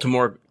the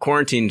Baltimore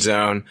quarantine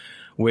zone,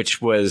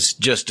 which was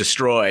just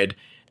destroyed.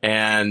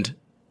 And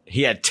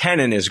he had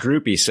 10 in his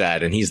group, he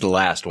said, and he's the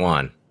last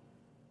one.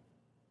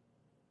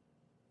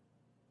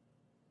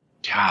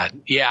 God.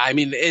 Yeah.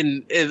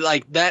 In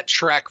that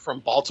trek from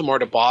Baltimore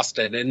to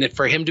Boston, and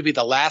for him to be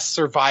the last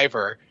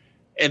survivor,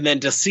 and then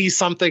to see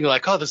something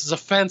like, oh, this is a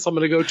fence, I'm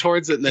going to go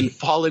towards it, and then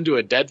fall into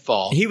a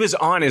deadfall. He was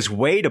on his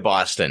way to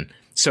Boston.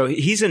 So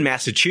he's in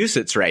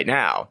Massachusetts right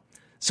now.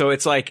 So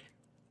it's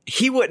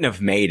he wouldn't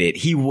have made it.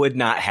 He would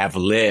not have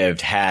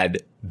lived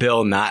had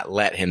Bill not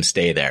let him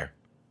stay there.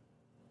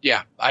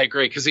 Yeah, I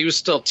agree. Because he was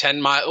still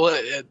 10 miles.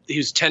 Well, he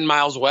was 10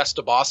 miles west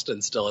of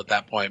Boston still at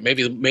that point.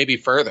 Maybe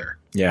further.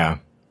 Yeah.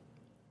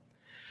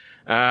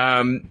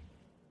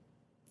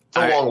 It's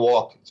a long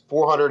walk. It's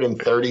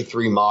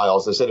 433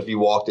 miles. They said if you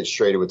walked it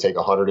straight, it would take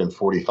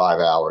 145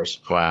 hours.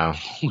 Wow.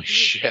 Holy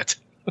shit.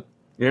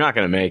 You're not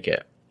going to make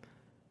it.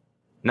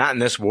 Not in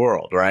this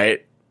world,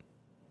 right?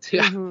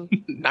 Yeah.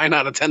 9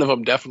 out of 10 of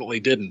them definitely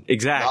didn't.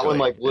 Exactly.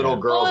 Not when little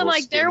girls and were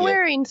they're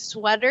wearing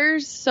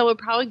sweaters, so it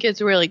probably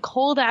gets really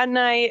cold at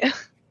night.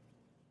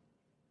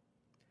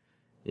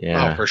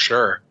 Yeah. Oh, for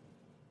sure.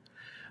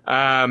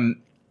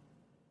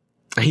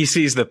 He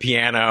sees the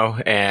piano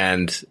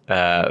and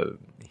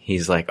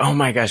he's like, oh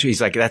my gosh.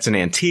 He's like, that's an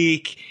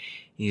antique.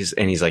 He's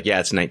like, yeah,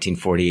 it's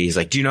 1940. He's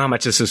like, do you know how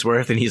much this is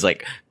worth? And he's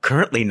like,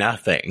 currently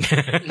nothing.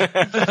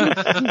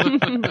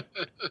 I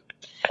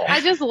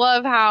just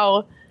love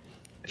how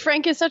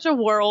Frank is such a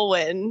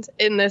whirlwind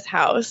in this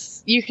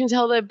house. You can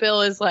tell that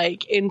Bill is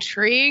like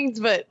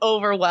intrigued but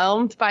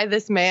overwhelmed by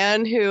this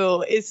man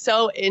who is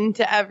so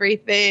into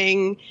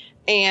everything.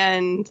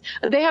 And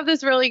they have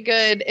this really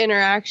good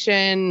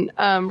interaction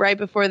right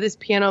before this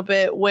piano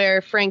bit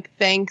where Frank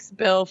thanks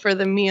Bill for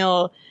the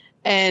meal.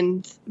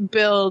 And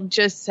Bill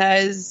just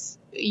says,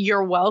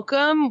 "You're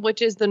welcome,"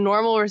 which is the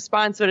normal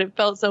response, but it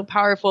felt so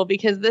powerful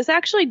because this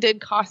actually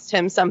did cost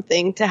him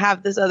something to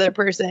have this other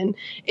person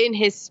in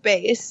his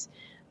space.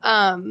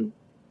 And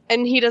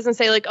he doesn't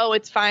say like, "Oh,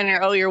 it's fine,"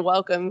 or "Oh, you're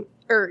welcome,"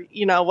 or,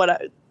 you know,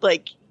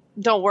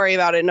 don't worry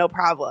about it, no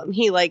problem.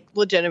 He like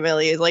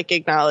legitimately is like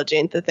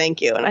acknowledging the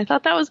thank you. And I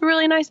thought that was a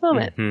really nice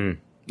moment. Mm-hmm.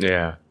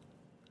 Yeah.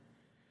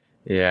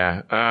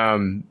 Yeah.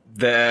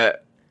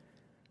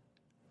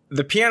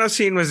 The piano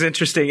scene was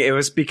interesting. It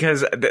was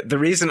because the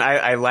reason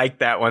I liked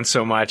that one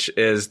so much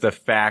is the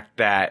fact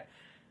that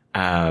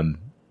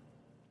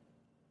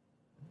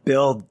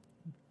Bill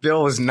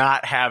was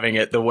not having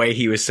it the way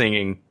he was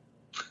singing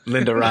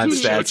Linda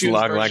Ronstadt's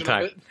Long Long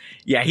Time.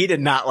 Yeah, he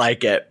did not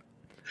like it.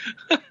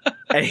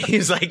 And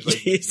he's like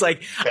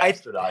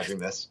bastardizing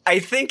this. I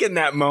think in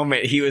that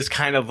moment he was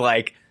kind of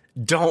like,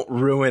 don't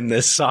ruin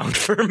this song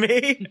for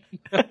me.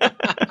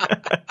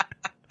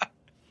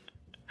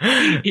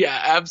 Yeah,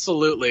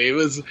 absolutely. It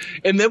was,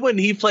 and then when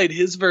he played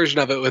his version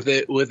of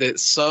it with it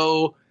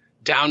so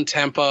down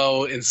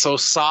tempo and so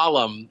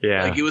solemn,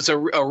 like it was a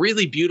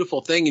really beautiful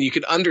thing, and you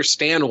could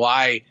understand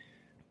why,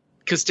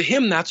 because to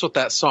him that's what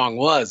that song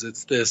was.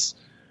 It's this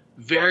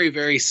very,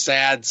 very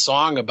sad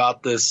song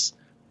about this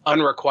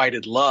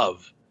unrequited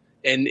love,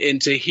 and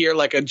to hear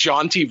like a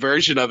jaunty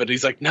version of it,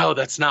 he's like, no,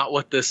 that's not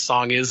what this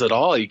song is at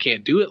all. You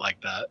can't do it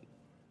like that.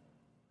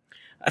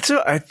 That's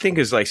what I think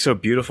is like so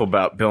beautiful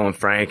about Bill and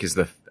Frank is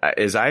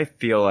I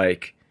feel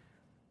like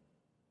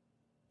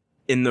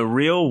in the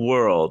real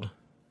world,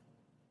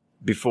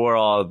 before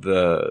all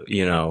the,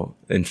 you know,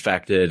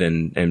 infected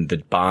and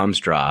the bombs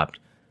dropped,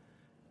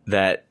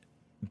 that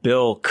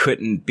Bill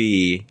couldn't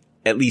be,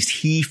 at least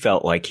he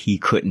felt like he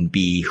couldn't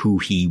be who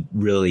he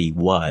really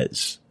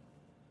was,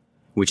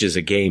 which is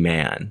a gay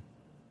man.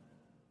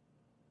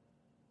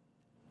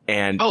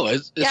 And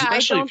I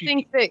don't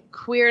think that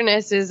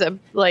queerness is a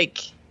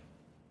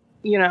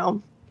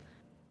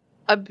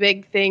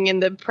big thing in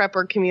the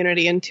prepper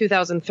community in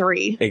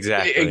 2003.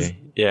 Exactly.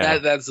 Yeah.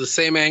 That's the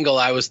same angle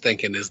I was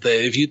thinking, is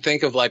that if you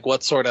think of like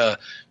what sort of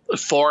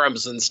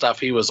forums and stuff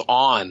he was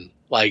on,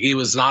 like he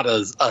was not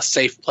a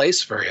safe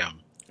place for him.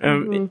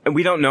 And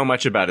we don't know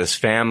much about his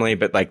family,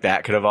 but like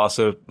that could have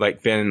also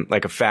like been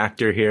like a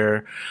factor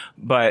here.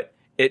 But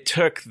it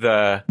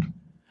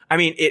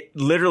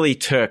literally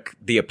took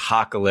the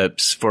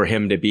apocalypse for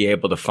him to be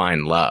able to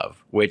find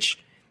love, which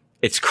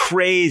it's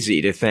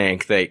crazy to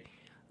think that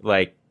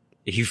like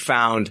he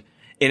found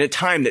in a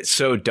time that's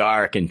so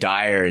dark and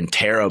dire and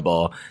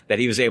terrible that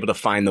he was able to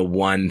find the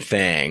one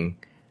thing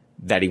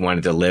that he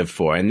wanted to live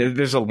for. And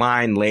there's a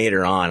line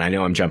later on. I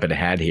know I'm jumping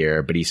ahead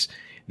here, but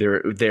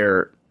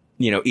they're,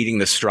 you know, eating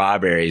the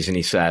strawberries, and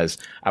he says,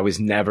 "I was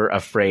never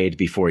afraid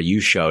before you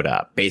showed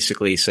up."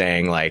 Basically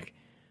saying like,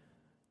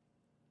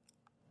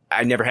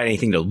 I never had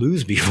anything to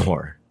lose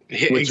before.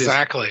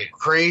 Exactly.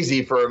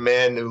 Crazy for a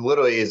man who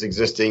literally is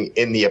existing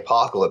in the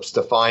apocalypse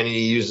to find, and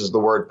he uses the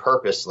word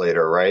purpose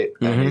later, right?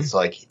 Mm-hmm. And it's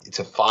like,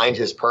 to find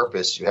his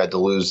purpose, you had to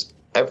lose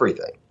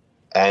everything.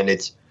 And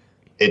it's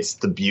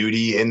the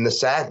beauty in the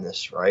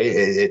sadness, right?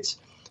 It's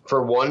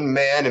for one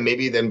man, and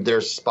maybe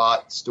there's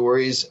spot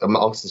stories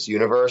amongst this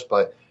universe,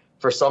 but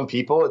for some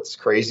people, it's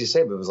crazy to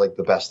say, but it was like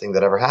the best thing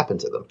that ever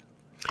happened to them.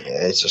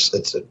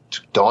 It's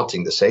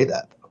daunting to say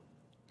that.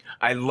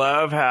 I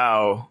love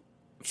how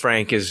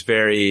Frank is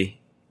very,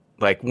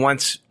 like,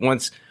 once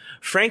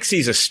Frank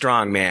sees a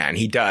strong man,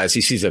 he does.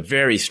 He sees a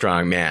very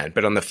strong man.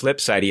 But on the flip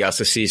side, he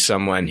also sees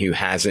someone who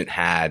hasn't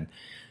had,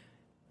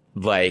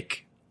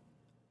 like,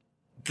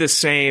 the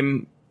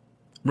same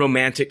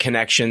romantic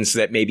connections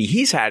that maybe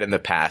he's had in the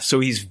past. So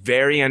he's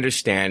very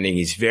understanding.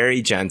 He's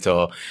very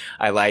gentle.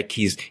 I like,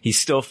 he's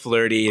still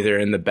flirty. They're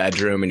in the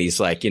bedroom and he's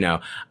like, you know,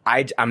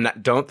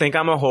 don't think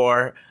I'm a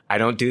whore. I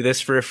don't do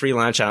this for a free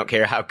lunch. I don't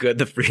care how good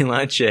the free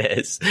lunch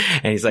is.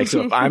 And he's like,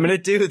 so if I'm going to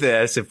do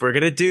this, if we're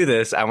going to do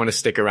this, I want to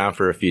stick around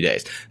for a few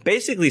days.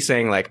 Basically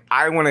saying like,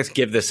 I want to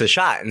give this a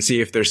shot and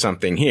see if there's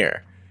something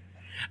here.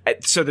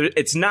 So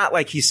it's not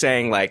like he's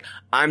saying like,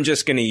 I'm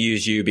just going to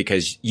use you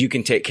because you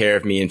can take care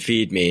of me and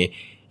feed me.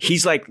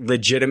 He's like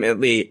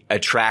legitimately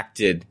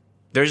attracted.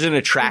 There's an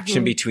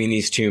attraction between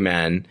these two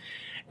men,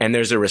 and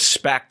there's a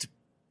respect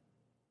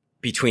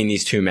between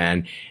these two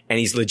men. And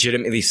he's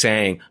legitimately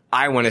saying,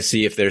 I want to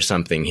see if there's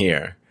something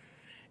here.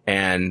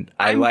 And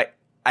I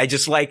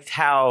just liked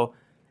how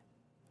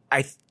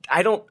I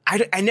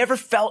never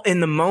felt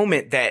in the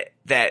moment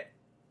that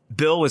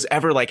Bill was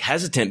ever like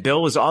hesitant.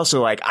 Bill was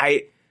also like,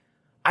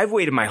 I've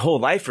waited my whole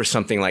life for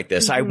something like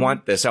this. I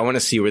want this. I want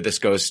to see where this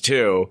goes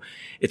too.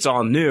 It's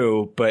all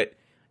new, but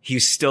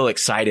he's still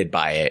excited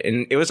by it.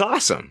 And it was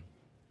awesome.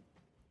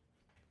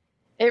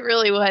 It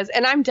really was.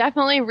 And I'm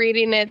definitely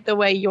reading it the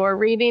way you're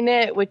reading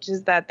it, which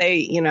is that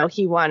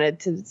he wanted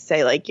to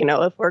say, like,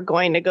 if we're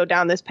going to go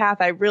down this path,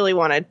 I really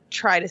want to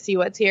try to see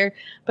what's here.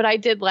 But I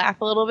did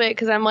laugh a little bit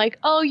because I'm like,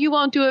 oh, you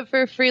won't do it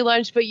for a free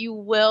lunch, but you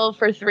will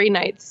for 3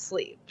 nights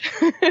sleep.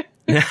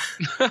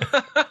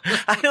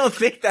 I don't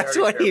think that's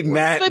what he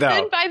meant, but though.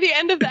 Then by the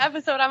end of the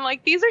episode, I'm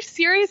like, these are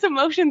serious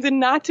emotions and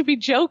not to be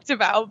joked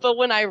about. But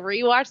when I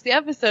rewatched the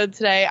episode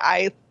today,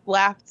 I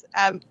laughed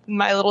at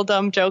my little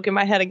dumb joke in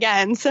my head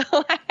again. So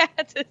I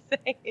had to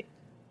say it.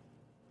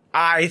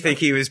 I think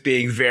he was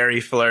being very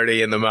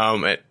flirty in the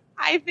moment.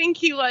 I think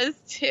he was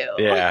too.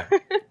 Yeah.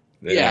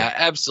 Yeah,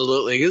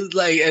 absolutely.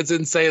 It's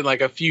insane.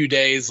 Like a few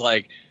days,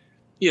 like,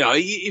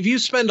 if you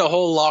spend a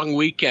whole long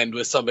weekend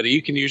with somebody,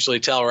 you can usually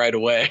tell right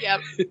away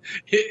Yep.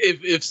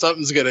 if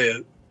something's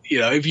gonna,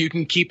 if you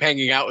can keep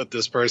hanging out with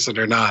this person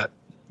or not.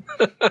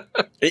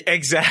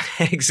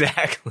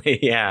 Exactly.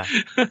 Yeah.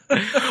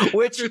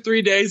 Which for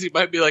 3 days, he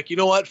might be like, you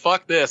know what?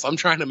 Fuck this. I'm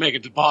trying to make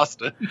it to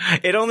Boston.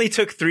 It only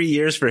took 3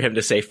 years for him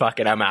to say, fuck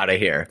it, I'm out of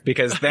here.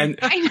 Because then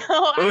I know.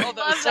 I love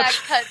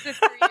that cut to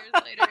 3 years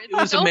later. It's it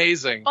was so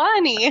amazing.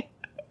 Funny.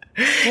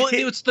 Well,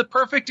 it's the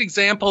perfect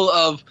example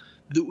of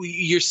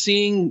you're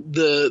seeing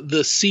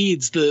the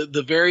seeds,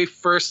 the very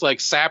first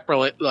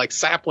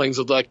saplings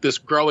of like this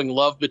growing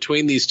love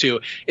between these two,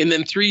 and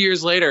then 3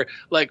 years later,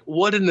 like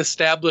what an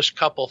established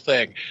couple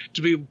thing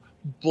to be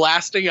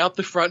blasting out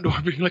the front door,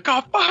 being like,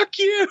 "Oh fuck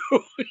you!"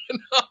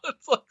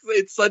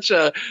 It's such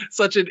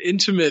an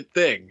intimate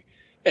thing,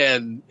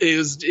 and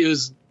it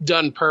was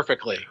done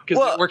perfecly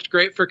because it worked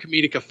great for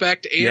comedic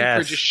effect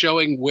and for just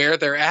showing where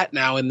they're at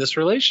now in this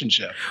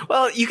relationship.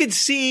 Well, you could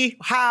see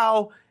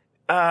how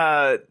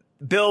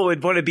Bill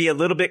would want to be a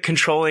little bit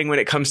controlling when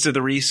it comes to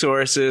the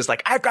resources.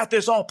 Like, I've got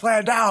this all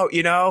planned out,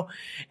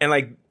 and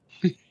like,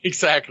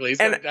 exactly. He's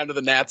down to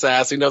the gnat's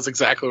ass. He knows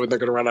exactly when they're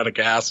going to run out of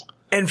gas.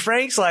 And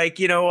Frank's like,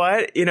 you know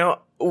what?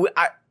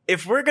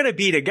 If we're going to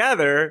be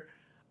together,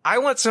 I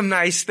want some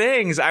nice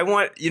things. I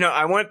want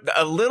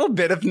a little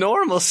bit of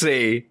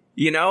normalcy,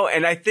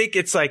 and I think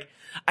it's like,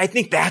 I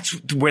think that's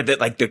where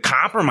the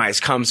compromise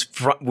comes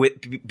from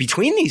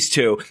between these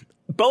two.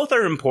 Both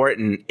are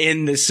important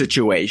in this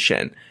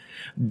situation.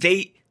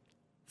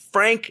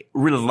 Frank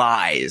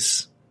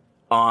relies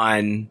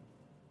on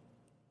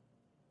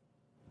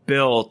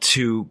Bill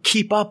to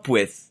keep up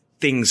with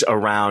things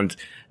around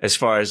as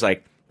far as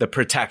like the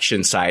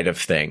protection side of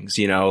things,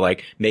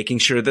 like making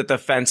sure that the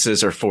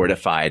fences are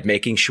fortified,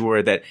 making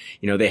sure that,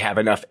 they have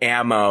enough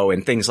ammo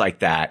and things like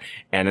that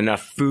and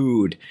enough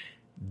food.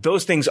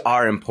 Those things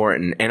are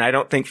important. And I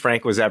don't think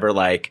Frank was ever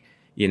like,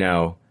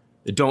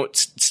 don't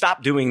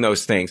stop doing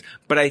those things.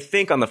 But I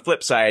think on the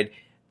flip side,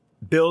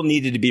 Bill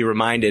needed to be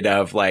reminded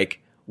of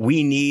like,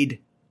 we need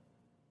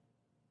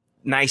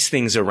nice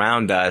things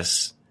around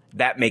us.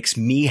 That makes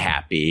me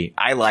happy.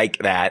 I like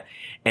that.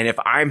 And if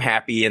I'm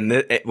happy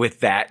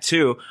with that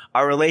too,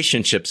 our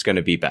relationship's going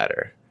to be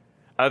better.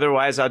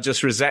 Otherwise, I'll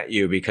just resent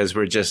you because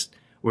we're just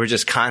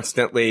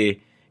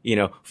constantly,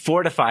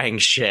 fortifying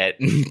shit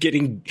and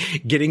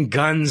getting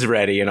guns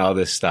ready and all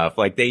this stuff.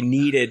 Like they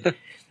needed,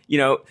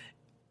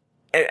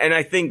 and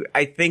I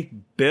think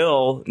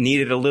Bill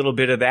needed a little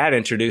bit of that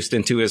introduced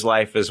into his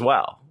life as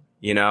well,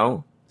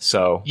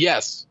 So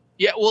yes.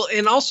 Yeah. Well,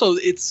 and also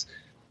it's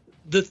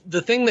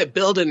the thing that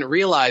Bill didn't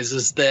realize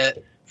is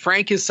that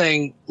Frank is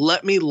saying,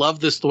 let me love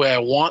this the way I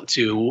want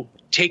to.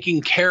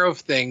 Taking care of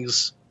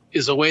things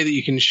is a way that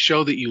you can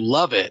show that you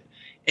love it.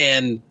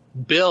 And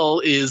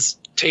Bill is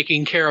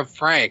taking care of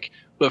Frank,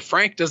 but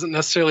Frank doesn't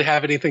necessarily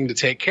have anything to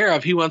take care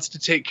of. He wants to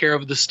take care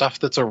of the stuff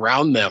that's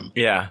around them.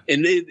 Yeah.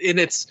 And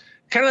it's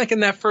kind of like in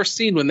that first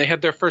scene when they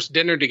had their first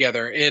dinner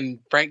together and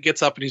Frank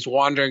gets up and he's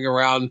wandering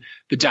around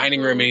the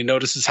dining room and he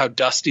notices how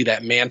dusty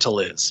that mantle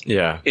is.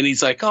 Yeah. And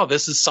he's like, oh,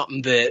 this is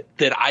something that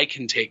I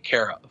can take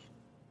care of.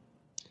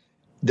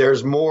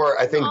 There's more.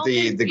 I think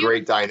the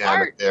great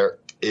dynamic there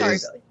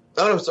is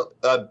Bill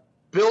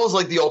is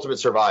like the ultimate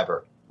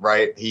survivor,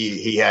 right?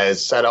 He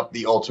has set up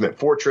the ultimate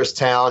fortress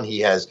town.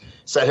 He has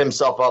set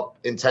himself up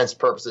intense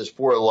purposes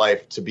for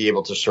life to be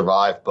able to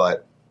survive.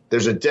 But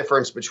there's a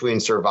difference between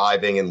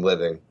surviving and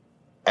living.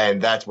 And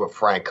that's what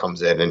Frank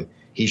comes in and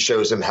he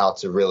shows him how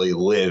to really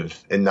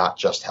live and not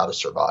just how to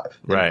survive.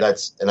 Right.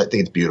 And I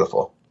think it's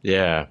beautiful.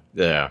 Yeah.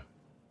 Yeah.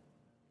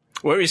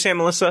 What were you saying,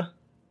 Melissa?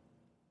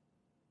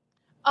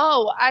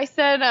 Oh, I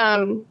said,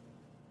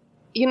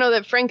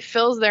 that Frank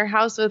fills their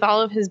house with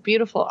all of his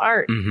beautiful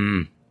art.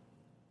 Mm-hmm.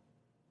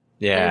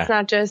 Yeah. And it's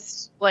not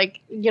just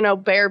like,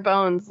 bare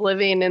bones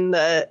living in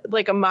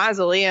a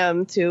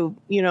mausoleum to,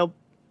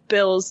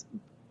 Bill's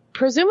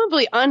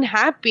presumably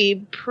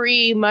unhappy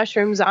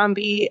pre-mushroom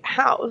zombie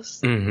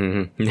house.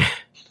 Mm-hmm.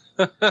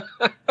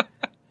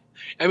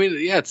 I mean,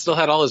 yeah, it still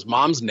had all his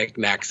mom's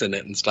knickknacks in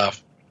it and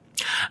stuff.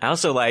 I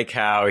also like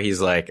how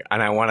he's like,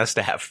 and I want us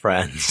to have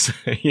friends.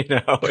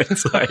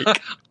 It's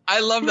like. I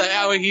love that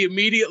how he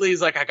immediately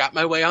is like, I got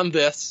my way on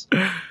this.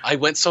 I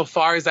went so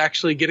far as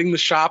actually getting the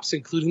shops,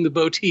 including the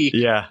boutique.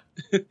 Yeah.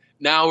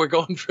 Now we're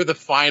going for the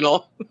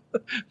final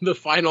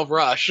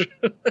rush.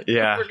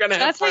 Yeah. We're gonna have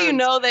That's how you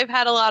know they've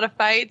had a lot of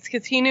fights,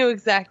 because he knew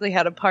exactly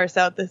how to parse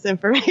out this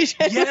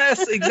information.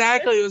 Yes,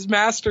 exactly. It was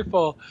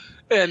masterful.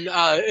 And,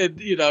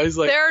 he's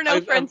like, there are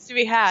no friends to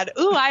be had.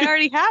 Ooh, I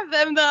already have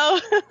them, though.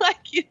 Like,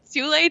 it's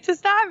too late to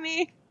stop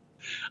me.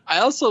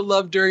 I also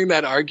love during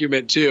that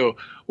argument, too,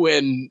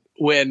 when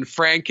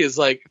Frank is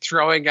like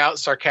throwing out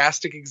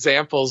sarcastic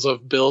examples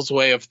of Bill's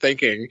way of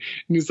thinking.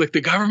 And he's like,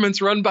 the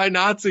government's run by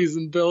Nazis.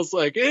 And Bill's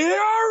like, they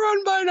are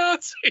run by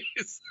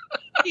Nazis.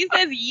 He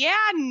says, yeah,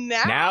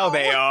 now. Now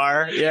they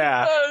are.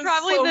 Yeah.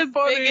 Probably so the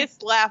funny.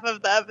 biggest laugh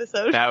of the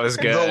episode. That was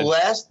good.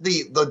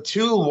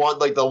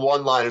 The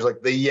one-liners,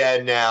 like the yeah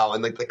now,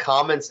 and like the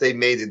comments they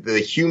made, the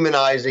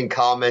humanizing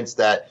comments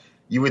that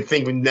you would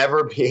think would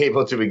never be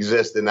able to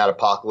exist in that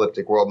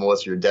apocalyptic world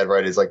unless you're dead,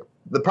 right? Is like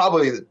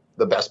probably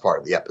the best part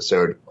of the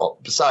episode,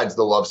 besides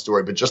the love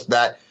story, but just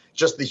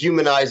the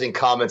humanizing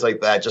comments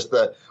like that,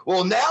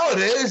 well, now it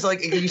is like,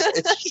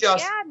 it's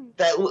just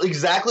that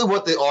exactly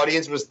what the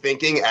audience was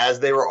thinking as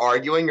they were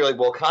arguing. You're like,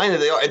 well, kind of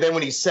they are. And then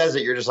when he says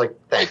it, you're just like,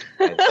 thank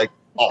you, man. Like,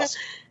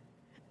 awesome.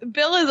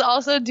 Bill is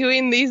also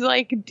doing these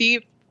like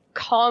deep,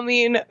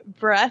 calming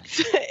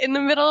breaths in the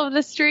middle of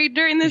the street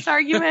during this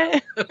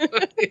argument.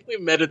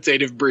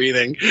 Meditative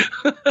breathing.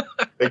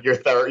 Like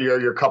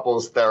your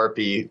couples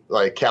therapy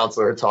like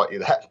counselor taught you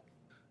that.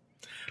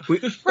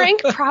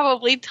 Frank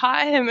probably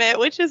taught him it,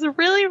 which is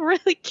really,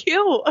 really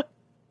cute.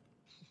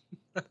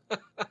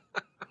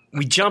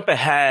 We jump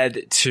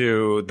ahead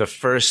to the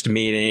first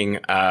meeting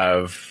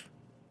of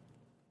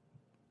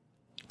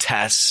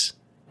Tess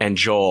and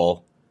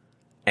Joel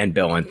and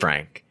Bill and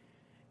Frank.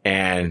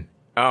 And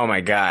oh my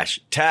gosh,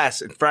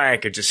 Tess and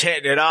Frank are just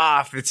hitting it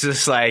off. It's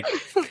just like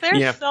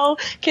they're so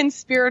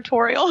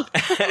conspiratorial.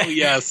 Oh,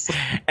 yes.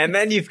 And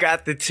then you've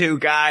got the two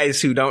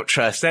guys who don't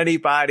trust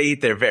anybody.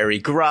 They're very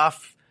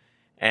gruff.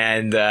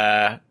 And,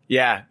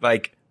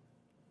 like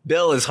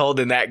Bill is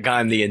holding that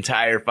gun the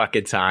entire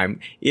fucking time,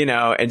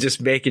 and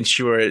just making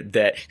sure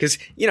that, cause,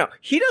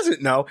 he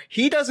doesn't know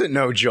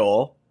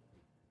Joel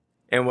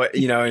and what,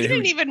 he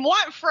didn't even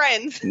want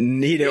friends.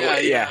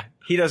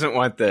 He doesn't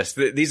want this.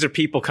 These are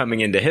people coming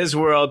into his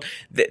world.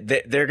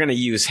 They're going to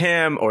use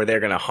him or they're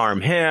going to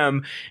harm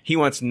him. He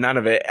wants none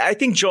of it. I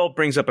think Joel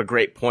brings up a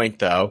great point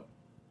though,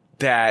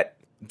 that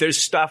there's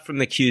stuff from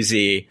the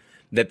QZ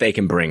that they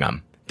can bring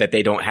them that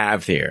they don't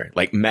have here,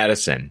 like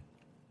medicine,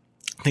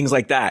 things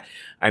like that.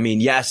 I mean,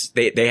 yes,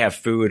 they have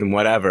food and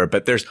whatever,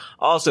 but there's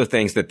also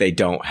things that they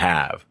don't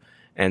have.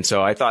 And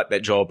so I thought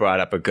that Joel brought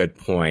up a good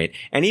point.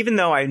 And even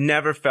though I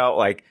never felt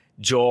like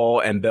Joel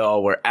and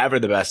Bill were ever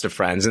the best of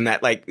friends, and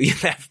that like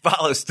that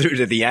follows through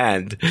to the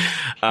end,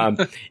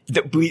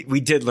 we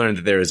did learn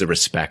that there is a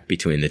respect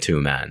between the two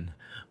men.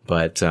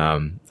 But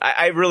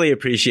I really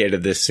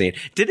appreciated this scene.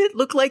 Did it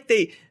look like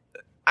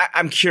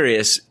I'm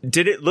curious,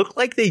 did it look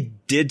like they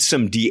did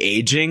some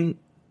de-aging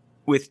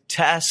with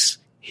Tess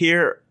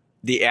here,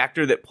 the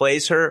actor that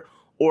plays her?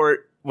 Or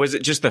was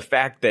it just the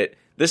fact that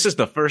this is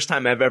the first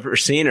time I've ever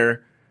seen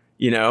her,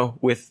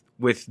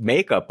 with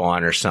makeup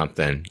on or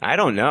something? I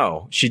don't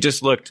know. She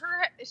just looked...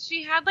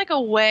 She had like a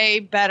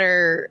way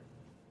better...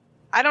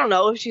 I don't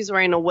know if she's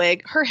wearing a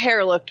wig. Her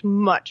hair looked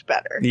much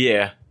better.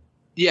 Yeah.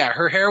 Yeah,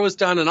 her hair was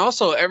done. And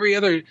also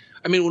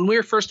when we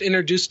were first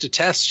introduced to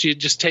Tess, she had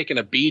just taken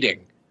a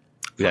beating.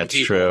 That's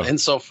true.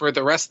 And so for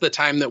the rest of the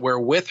time that we're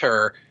with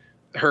her,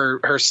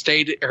 her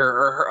face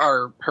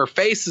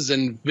is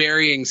in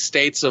varying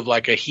states of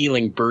like a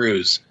healing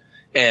bruise.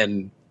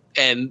 And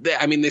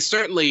they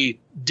certainly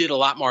did a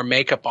lot more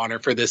makeup on her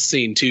for this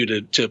scene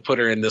too, to put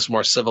her in this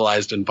more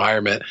civilized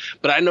environment.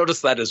 But I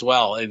noticed that as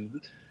well.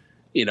 And,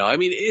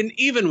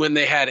 even when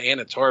they had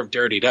Anna Torv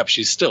dirtied up,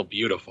 she's still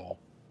beautiful.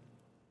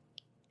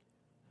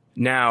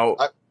 Now,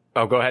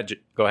 go ahead.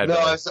 Go ahead. No,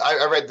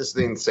 I read this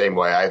thing the same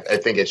way. I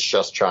think it's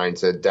just trying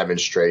to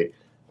demonstrate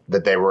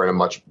that they were in a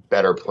much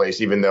better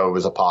place, even though it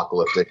was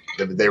apocalyptic.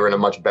 They were in a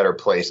much better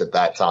place at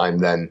that time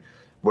than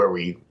where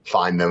we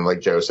find them, like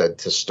Joe said,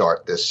 to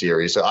start this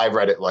series. So I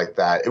read it like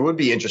that. It would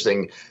be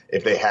interesting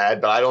if they had,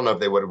 but I don't know if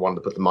they would have wanted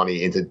to put the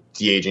money into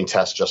de-aging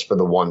Tess just for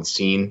the one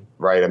scene,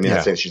 right? I mean,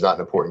 I'm saying she's not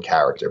an important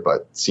character,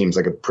 but it seems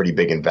like a pretty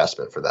big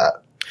investment for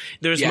that.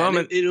 There's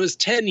it was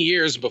 10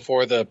 years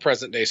before the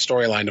present day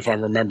storyline, if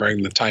I'm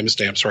remembering the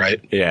timestamps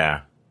right.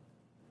 Yeah.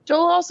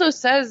 Joel also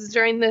says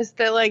during this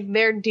that like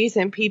they're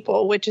decent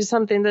people, which is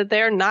something that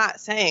they're not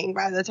saying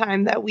by the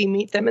time that we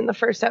meet them in the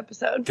first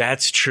episode.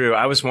 That's true.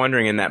 I was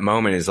wondering in that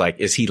moment,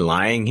 is he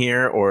lying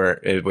here,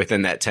 or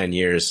within that 10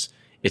 years,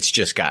 it's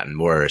just gotten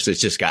worse?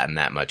 It's just gotten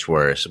that much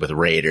worse with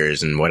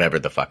raiders and whatever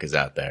the fuck is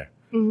out there.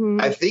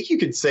 Mm-hmm. I think you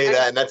could say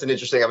that, and that's an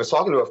interesting. I was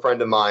talking to a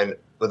friend of mine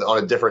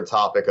on a different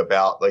topic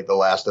about like The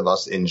Last of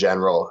Us in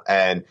general,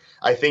 and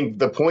I think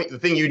the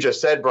thing you just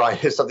said, Brian,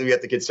 is something we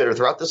have to consider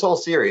throughout this whole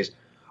series.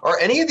 are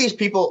any of these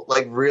people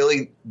like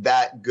really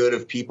that good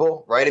of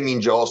people, right? I mean,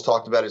 Joel's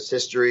talked about his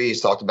history.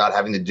 He's talked about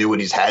having to do what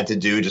he's had to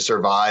do to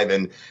survive.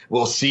 And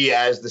we'll see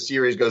as the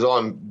series goes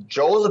on,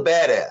 Joel's a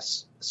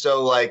badass.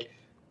 So like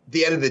at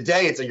the end of the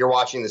day, it's like you're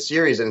watching the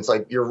series and it's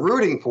like you're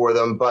rooting for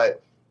them,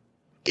 but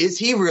is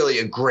he really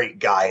a great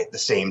guy at the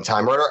same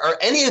time? Or are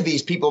any of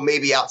these people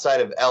maybe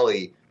outside of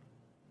Ellie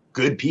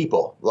good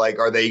people? Like,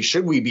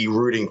 should we be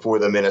rooting for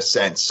them in a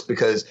sense?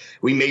 Because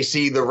we may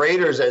see the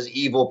Raiders as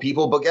evil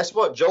people, but guess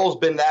what? Joel's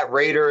been that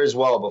Raider as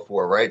well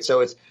before, right?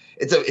 So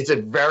it's a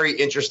very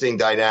interesting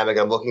dynamic.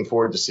 I'm looking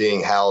forward to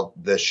seeing how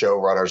the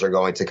showrunners are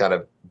going to kind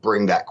of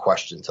bring that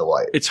question to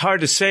light. It's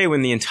hard to say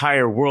when the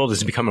entire world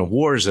has become a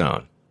war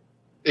zone.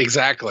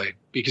 Exactly.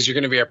 Because you're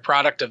going to be a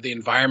product of the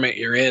environment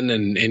you're in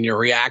and your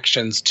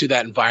reactions to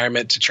that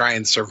environment to try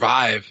and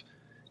survive.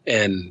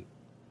 And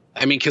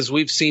I mean, because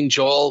we've seen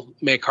Joel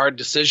make hard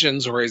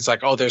decisions where he's like,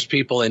 oh, there's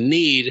people in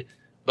need,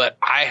 but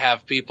I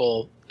have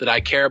people that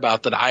I care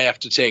about that I have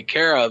to take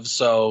care of.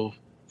 So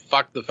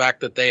fuck the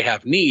fact that they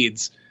have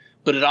needs.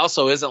 But it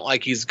also isn't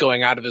like he's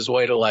going out of his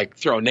way to like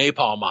throw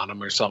napalm on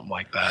them or something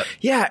like that.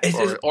 Yeah.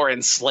 Or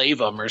enslave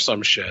them or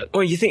some shit.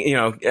 Well, you think,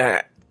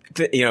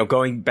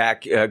 going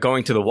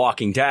to The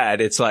Walking Dead,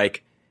 it's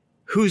like,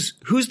 who's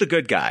the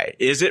good guy?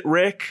 Is it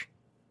Rick?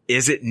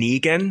 Is it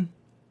Negan?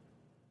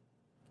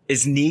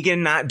 Is Negan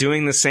not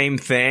doing the same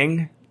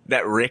thing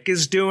that Rick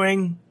is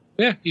doing?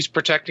 Yeah, he's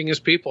protecting his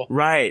people.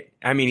 Right.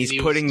 I mean, he's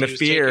putting the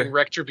fear. Taking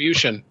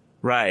retribution.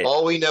 Right.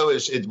 All we know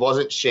is it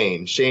wasn't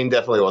Shane. Shane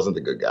definitely wasn't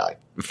the good guy.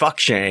 Fuck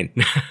Shane.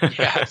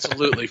 Yeah,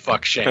 absolutely.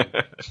 Fuck Shane.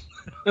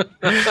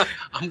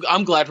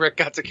 I'm glad Rick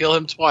got to kill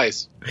him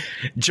twice.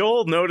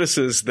 Joel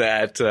notices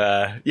that.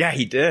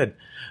 He did.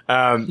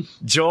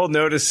 Joel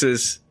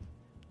notices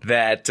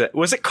that.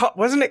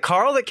 Wasn't it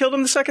Carl that killed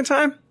him the second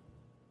time?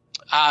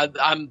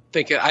 I'm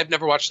thinking. I've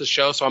never watched the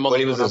show, so I'm only.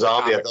 When he was a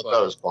zombie, I thought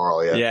that was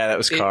Carl. Yeah. Yeah, that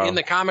was Carl. In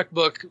the comic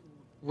book,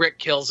 Rick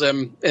kills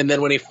him, and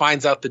then when he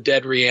finds out the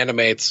dead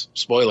reanimates,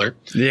 spoiler.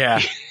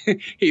 Yeah.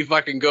 He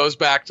fucking goes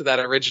back to that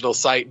original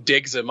site,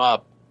 digs him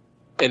up.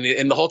 And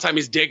the whole time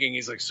he's digging,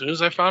 he's like, as soon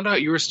as I found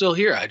out you were still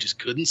here, I just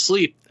couldn't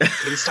sleep.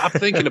 Couldn't stop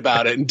thinking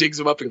about it, and digs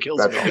him up and kills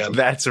him again.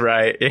 That's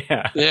right.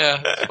 Yeah.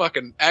 Yeah. It's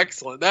fucking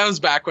excellent. That was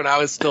back when I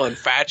was still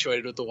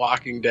infatuated with The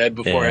Walking Dead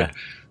before it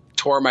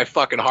tore my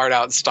fucking heart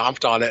out and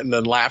stomped on it and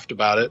then laughed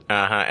about it.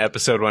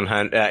 Episode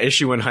 100,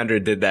 issue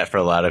 100 did that for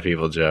a lot of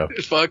people, Joe.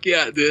 Fuck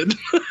yeah, it did.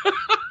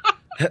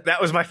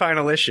 That was my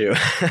final issue.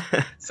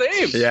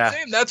 Same.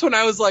 That's when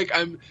I was like,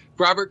 I'm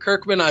Robert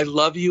Kirkman. I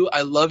love you.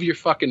 I love your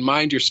fucking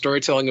mind, your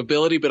storytelling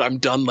ability, but I'm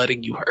done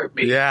letting you hurt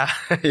me. Yeah,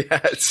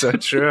 it's so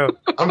true.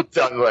 I'm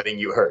done letting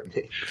you hurt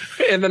me.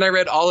 And then I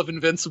read all of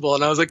Invincible,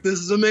 and I was like, this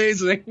is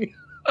amazing.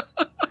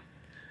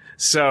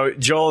 So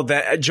Joel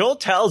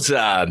tells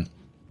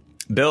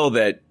Bill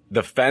that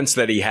the fence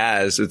that he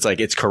has,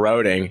 it's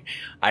corroding.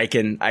 I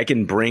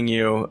can bring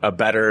you a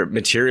better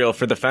material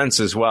for the fence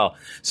as well.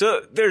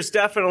 So there's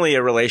definitely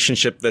a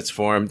relationship that's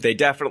formed. They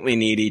definitely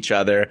need each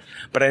other,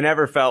 but I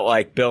never felt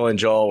like Bill and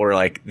Joel were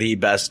like the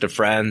best of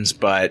friends,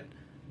 but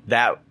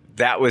that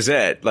was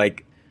it.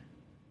 Like,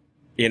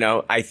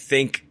 I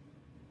think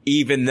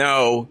even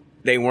though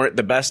they weren't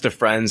the best of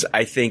friends,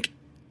 I think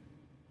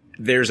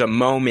there's a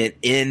moment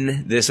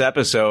in this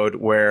episode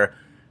where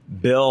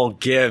Bill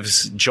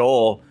gives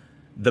Joel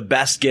the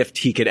best gift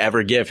he could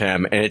ever give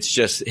him, and it's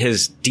just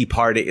his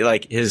departing,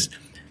 like his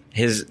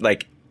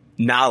like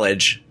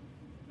knowledge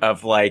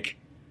of like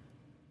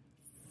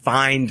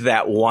find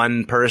that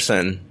one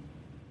person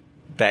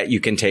that you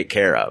can take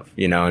care of,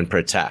 and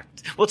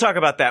protect. We'll talk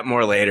about that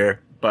more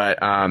later, but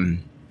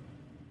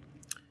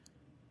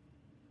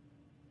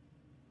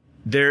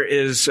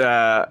there's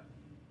a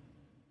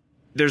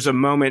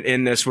moment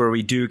in this where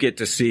we do get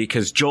to see,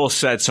 because Joel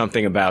said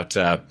something about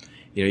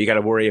you got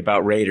to worry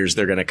about raiders.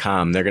 They're going to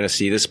come. They're going to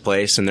see this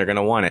place and they're going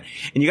to want it.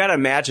 And you got to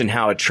imagine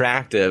how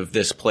attractive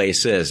this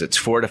place is. It's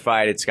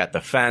fortified. It's got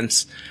the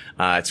fence.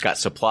 It's got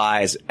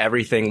supplies.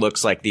 Everything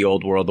looks like the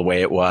old world the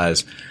way it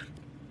was.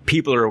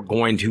 People are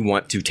going to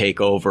want to take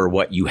over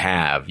what you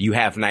have. You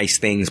have nice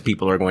things.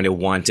 People are going to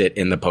want it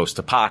in the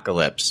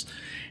post-apocalypse,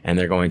 and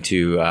they're going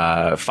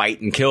to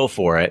fight and kill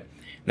for it.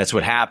 That's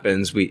what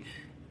happens.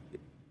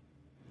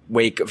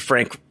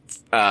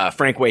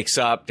 Frank wakes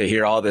up to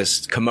hear all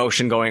this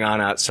commotion going on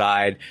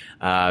outside.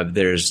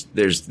 There's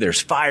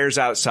fires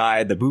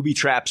outside. The booby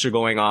traps are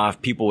going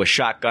off. People with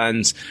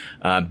shotguns.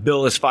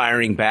 Bill is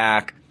firing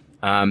back.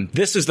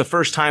 This is the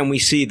first time we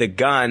see the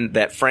gun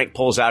that Frank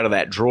pulls out of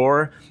that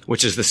drawer,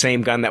 which is the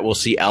same gun that we'll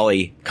see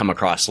Ellie come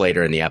across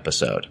later in the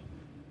episode.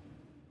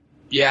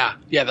 Yeah,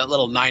 that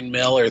little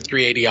 9mm or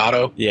 380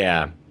 auto.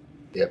 Yeah.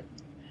 Yep.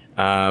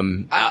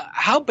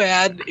 How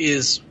bad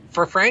is...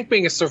 For Frank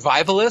being a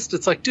survivalist,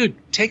 it's like, dude,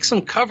 take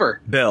some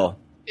cover. Bill.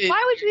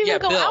 Why would you even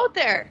go out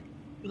there?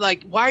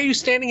 Like, why are you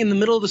standing in the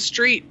middle of the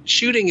street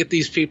shooting at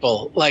these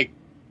people? Like,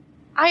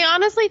 I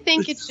honestly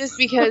think it's just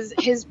because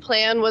his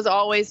plan was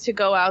always to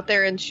go out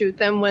there and shoot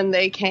them when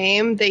they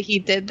came that he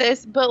did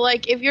this. But,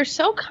 like, if you're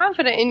so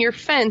confident in your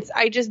fence,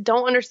 I just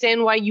don't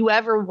understand why you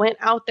ever went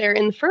out there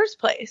in the first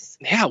place.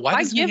 Yeah,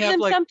 why doesn't he have,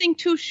 them something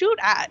to shoot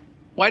at?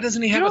 Why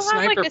doesn't he have a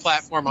sniper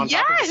platform on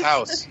top of his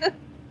house?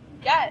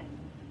 Yes.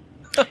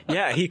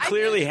 Yeah, he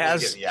clearly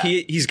has.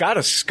 He's got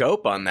a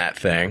scope on that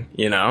thing,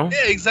 you know.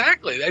 Yeah,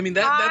 exactly. I mean,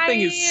 that thing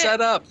is set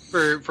up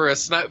for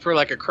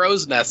like a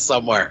crow's nest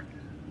somewhere.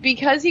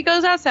 Because he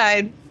goes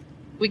outside,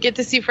 we get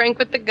to see Frank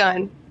with the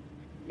gun.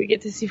 We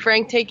get to see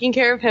Frank taking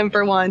care of him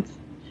for once.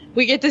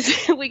 We get to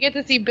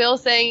see Bill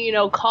saying, you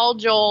know, call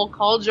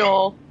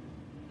Joel.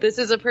 This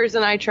is a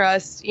person I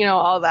trust, you know,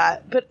 all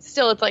that. But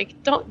still, it's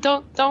like, don't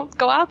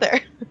go out there.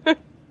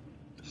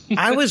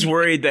 I was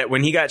worried that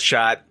when he got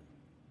shot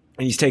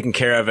and he's taking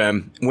care of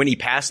him, when he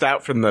passed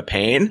out from the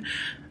pain,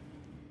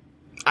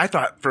 I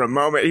thought for a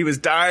moment he was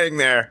dying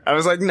there. I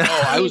was like, no.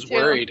 Oh, I was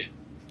worried.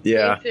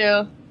 Yeah. Me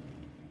too.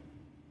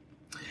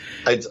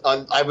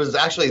 I was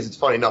actually, it's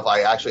funny enough,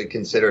 I actually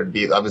considered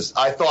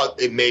I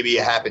thought it maybe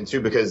happened too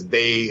because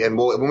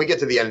when we get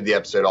to the end of the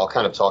episode, I'll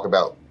kind of talk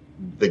about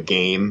the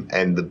game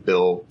and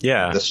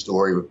the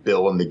story with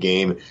Bill and the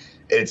game.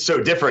 It's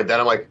so different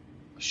that I'm like,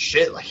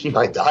 shit, like he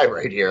might die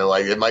right here.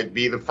 Like it might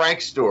be the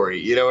Frank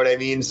story. You know what I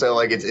mean? So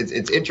like it's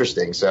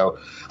interesting. So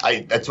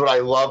that's what I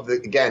love.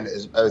 Again,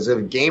 as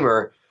a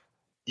gamer,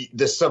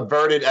 the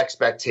subverted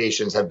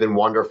expectations have been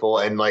wonderful.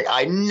 And like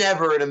I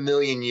never in a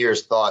million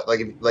years thought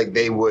like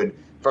they would,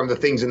 from the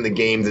things in the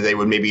game that they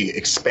would maybe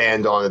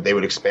expand on, that they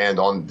would expand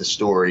on the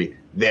story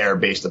there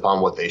based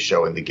upon what they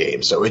show in the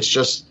game. So it's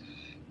just,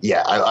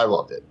 yeah, I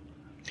loved it.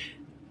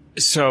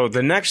 So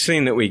the next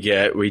scene that we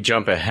get, we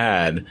jump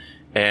ahead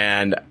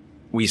and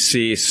we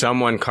see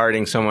someone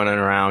carting someone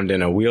around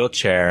in a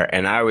wheelchair.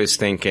 And I was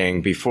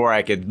thinking, before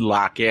I could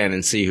lock in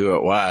and see who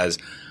it was,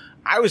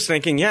 I was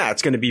thinking, yeah,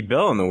 it's going to be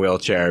Bill in the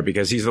wheelchair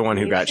because he's the one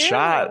who got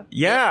shot.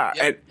 Yeah.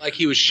 Yeah. Like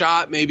he was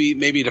shot. Maybe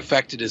it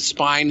affected his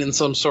spine in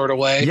some sort of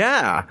way.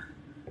 Yeah.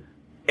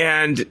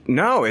 And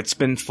no, it's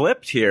been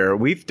flipped here.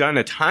 We've done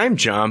a time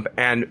jump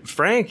and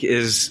Frank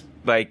is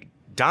like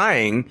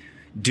dying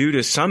due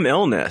to some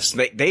illness.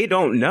 They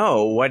don't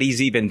know what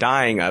he's even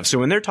dying of. So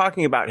when they're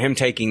talking about him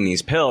taking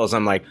these pills,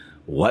 I'm like,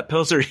 what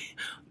pills are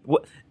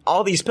what,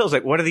 all these pills?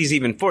 Like, what are these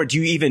even for? Do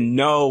you even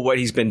know what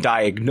he's been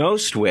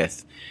diagnosed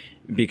with?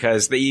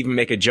 Because they even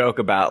make a joke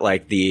about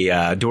like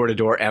the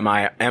door-to-door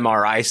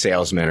MRI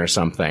salesman or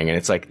something. And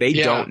it's like, they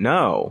don't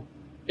know.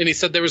 And he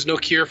said there was no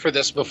cure for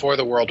this before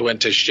the world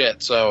went to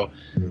shit. So,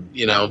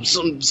 you know,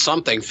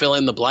 something, fill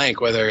in the blank,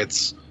 whether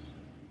it's,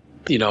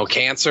 you know,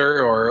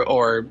 cancer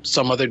or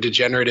some other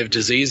degenerative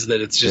disease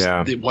that it's just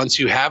once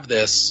you have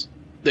this,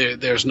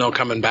 there's no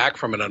coming back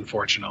from it,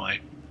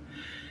 unfortunately.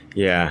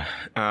 Yeah.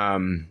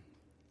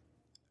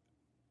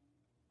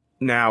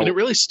 Now, and it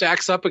really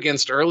stacks up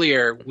against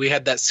earlier. We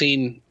had that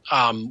scene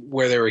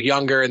where they were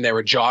younger and they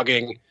were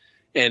jogging,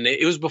 and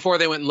it was before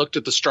they went and looked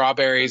at the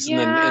strawberries, and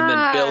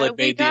then Bill had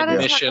made the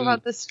admission. Talk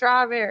about the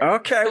strawberry.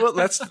 Okay, well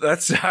let's.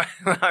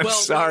 I'm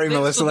sorry,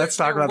 Melissa. Let's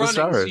talk about the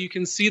strawberries. So you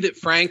can see that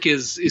Frank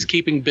is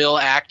keeping Bill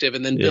active,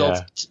 and then Bill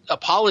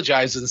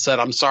apologized and said,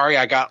 "I'm sorry,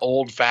 I got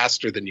old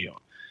faster than you."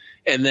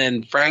 And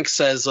then Frank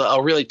says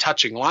a really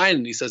touching line,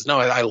 and he says, "No,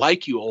 I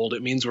like you old.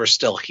 It means we're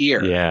still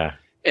here." Yeah.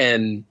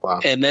 And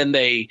then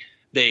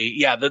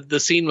the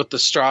scene with the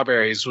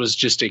strawberries was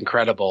just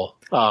incredible.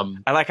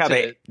 I like how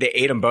they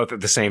ate them both at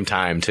the same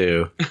time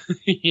too.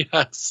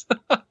 Yes.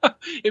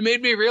 It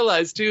made me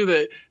realize too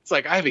that it's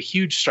like I have a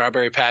huge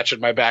strawberry patch in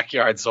my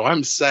backyard, so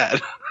I'm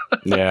set.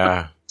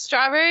 Yeah.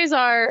 Strawberries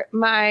are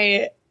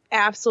my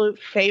absolute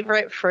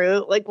favorite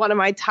fruit, like one of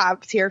my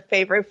top tier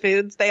favorite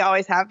foods. They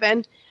always have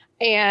been.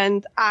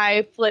 And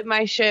I flip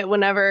my shit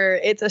whenever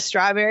it's a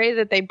strawberry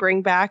that they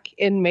bring back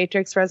in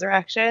Matrix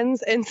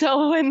Resurrections. And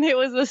so when it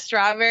was the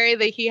strawberry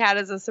that he had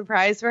as a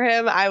surprise for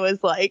him, I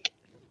was like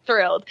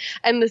thrilled.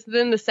 And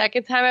then the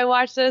second time I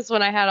watched this,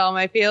 when I had all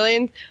my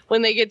feelings,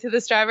 when they get to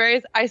the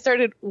strawberries, I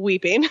started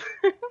weeping.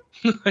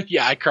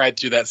 Yeah, I cried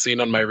through that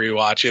scene on my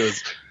rewatch. It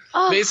was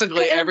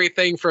basically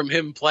everything from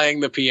him playing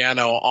the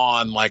piano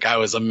on, like I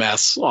was a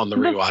mess on the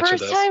rewatch of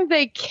this. The first time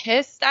they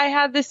kissed, I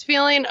had this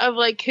feeling of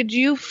like, could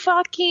you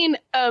fucking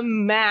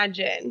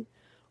imagine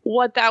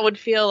what that would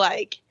feel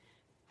like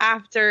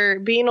after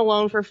being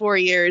alone for 4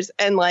 years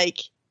and like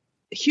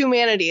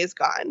humanity is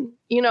gone?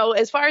 You know,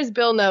 as far as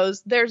Bill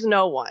knows, there's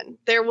no one.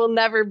 There will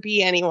never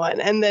be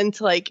anyone. And then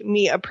to like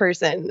meet a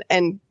person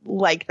and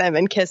like them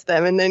and kiss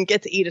them and then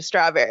get to eat a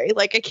strawberry.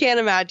 Like I can't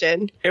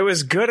imagine. It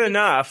was good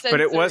enough, but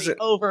it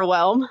wasn't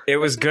overwhelm. It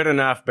was good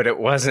enough, but it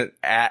wasn't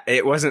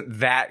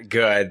that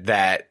good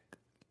that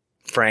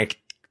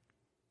Frank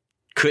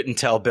couldn't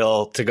tell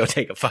Bill to go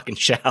take a fucking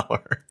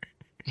shower.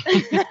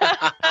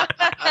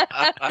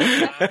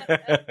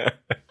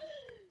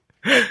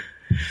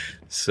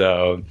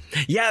 So,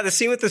 yeah, the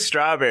scene with the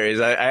strawberries,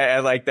 I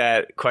like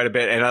that quite a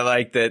bit. And I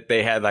like that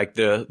they had like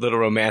the little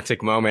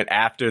romantic moment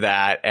after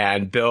that.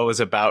 And Bill was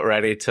about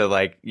ready to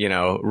like, you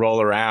know,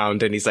 roll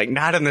around. And he's like,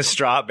 not in the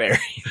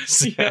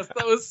strawberries. Yes,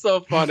 that was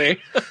so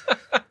funny.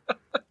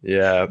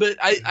 Yeah. But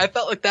I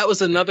felt like that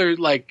was another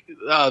like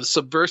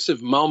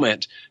subversive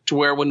moment to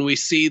where when we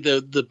see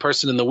the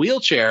person in the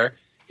wheelchair,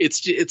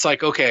 it's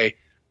like, okay,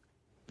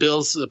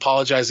 Bill's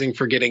apologizing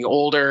for getting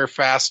older,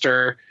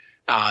 faster.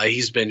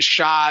 He's been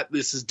shot.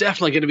 This is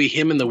definitely going to be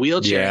him in the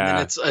wheelchair. And then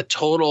it's a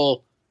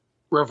total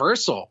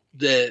reversal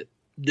that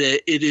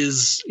it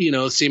is, you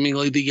know,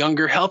 seemingly the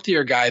younger,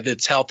 healthier guy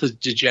that's health is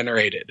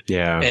degenerated.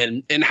 Yeah.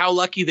 And how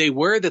lucky they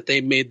were that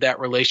they made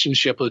that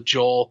relationship with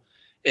Joel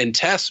and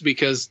Tess,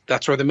 because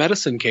that's where the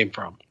medicine came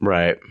from.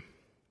 Right.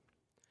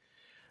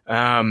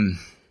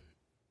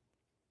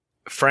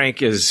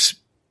 Frank is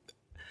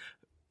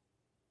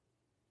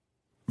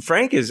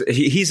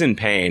he's in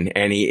pain,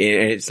 and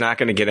it's not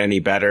going to get any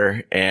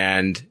better.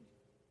 And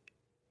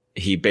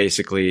he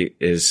basically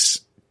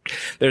is,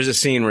 there's a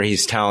scene where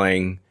he's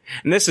telling,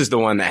 and this is the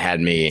one that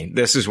had me,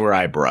 this is where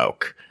I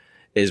broke,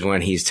 is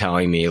when he's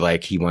telling me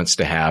like he wants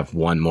to have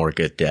one more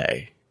good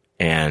day.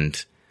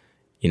 And,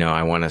 you know,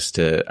 I want us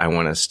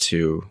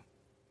to,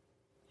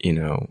 you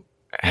know,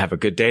 have a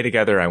good day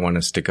together. I want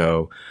us to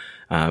go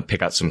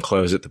pick out some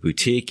clothes at the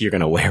boutique. You're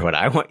going to wear what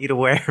I want you to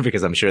wear,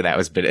 because I'm sure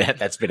that's been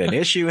an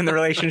issue in the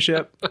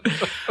relationship.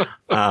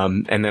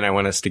 And then I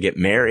want us to get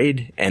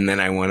married. And then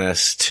I want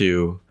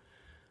you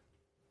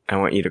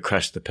to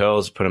crush the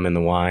pills, put them in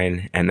the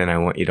wine. And then I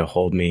want you to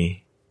hold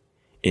me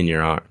in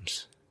your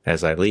arms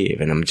as I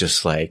leave. And I'm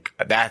just like,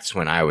 that's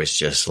when I was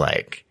just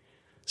like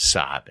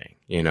sobbing,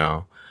 you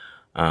know?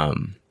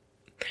 And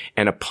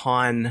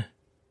upon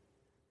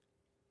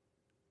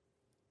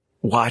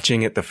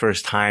watching it the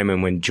first time,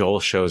 and when Joel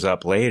shows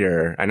up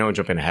later, I know I'm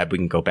jumping ahead. We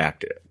can go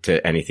back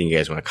to anything you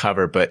guys want to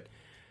cover, but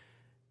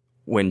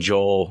when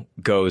Joel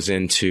goes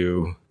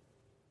into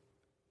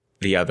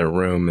the other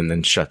room and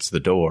then shuts the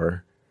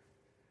door,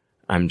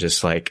 I'm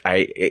just like,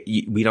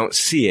 we don't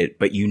see it,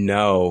 but you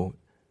know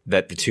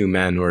that the two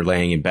men were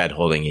laying in bed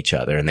holding each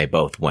other, and they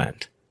both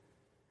went.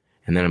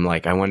 And then I'm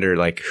like, I wonder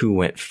like who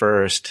went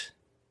first.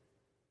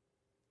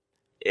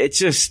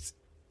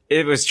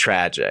 It was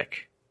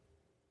tragic.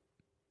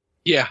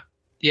 Yeah.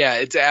 Yeah.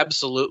 It's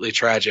absolutely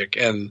tragic.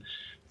 And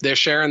they're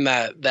sharing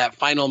that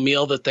final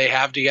meal that they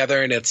have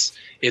together. And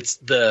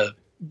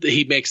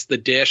he makes the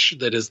dish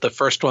that is the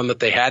first one that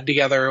they had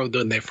together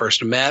when they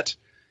first met.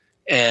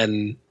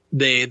 And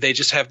they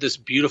just have this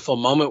beautiful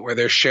moment where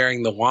they're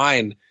sharing the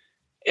wine.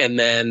 And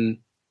then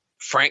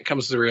Frank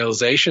comes to the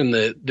realization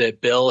that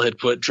Bill had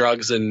put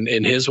drugs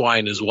in his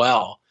wine as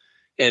well.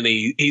 And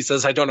he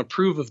says, I don't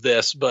approve of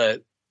this,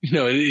 but you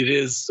know, it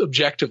is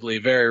objectively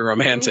very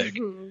romantic.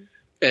 Mm-hmm.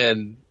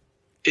 And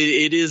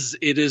it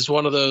is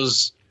one of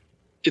those,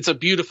 it's a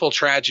beautiful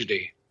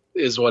tragedy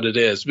is what it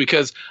is.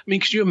 Because, I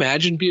mean, could you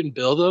imagine being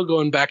Bill, though,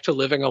 going back to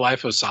living a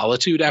life of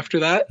solitude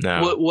after that?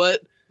 No.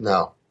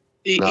 No.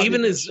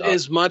 Even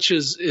as much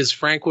as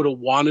Frank would have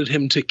wanted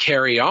him to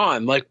carry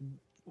on, like,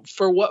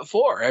 for what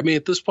for? I mean,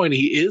 at this point,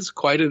 he is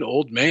quite an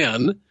old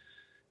man.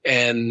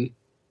 And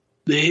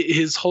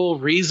his whole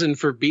reason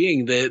for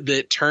being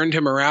that turned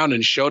him around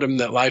and showed him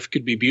that life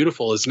could be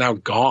beautiful is now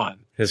gone.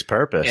 His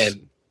purpose.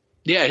 And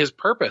yeah, his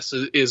purpose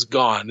is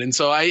gone. And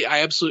so I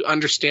absolutely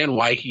understand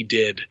why he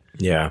did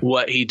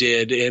what he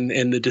did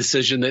and the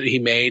decision that he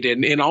made.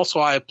 And also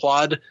I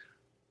applaud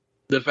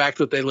the fact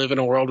that they live in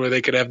a world where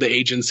they could have the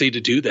agency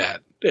to do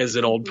that as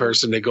an old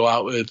person, to go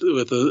out with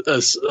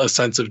a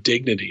sense of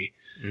dignity.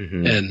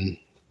 Mm-hmm. And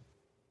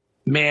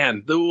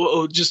man,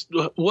 just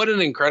what an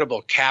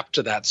incredible cap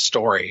to that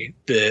story.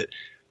 The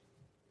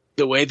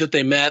way that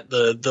they met,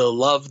 the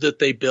love that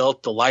they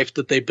built, the life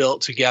that they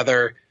built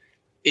together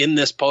in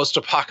this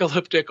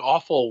post-apocalyptic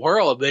awful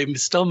world, they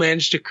still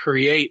managed to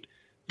create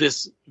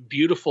this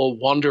beautiful,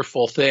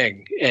 wonderful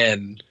thing.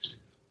 And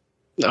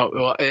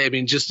I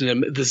mean, this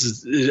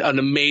is an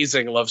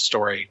amazing love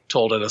story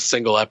told in a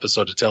single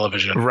episode of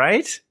television.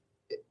 Right?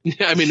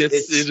 I mean, it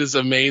is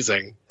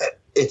amazing.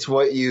 It's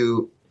what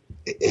you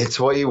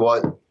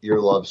want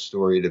your love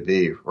story to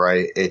be,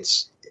 right?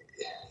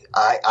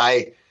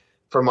 I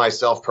for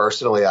myself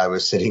personally, I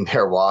was sitting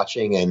there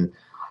watching, and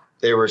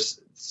they were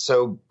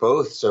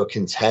both so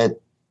content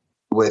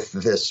with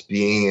this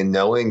being and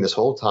knowing this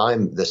whole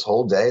time, this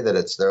whole day, that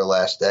it's their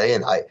last day.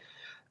 And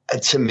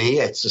to me,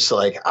 it's just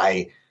like,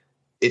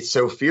 it's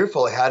so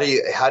fearful. How do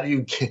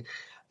you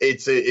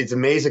it's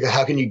amazing.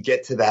 How can you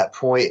get to that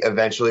point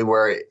eventually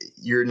where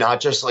you're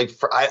not just like,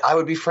 I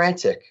would be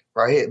frantic,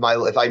 right?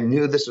 If I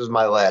knew this was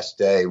my last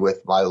day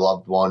with my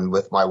loved one,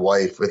 with my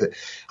wife,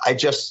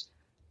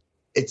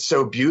 it's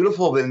so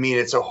beautiful, but I mean,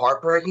 it's so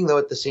heartbreaking though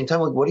at the same time.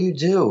 Like, what do you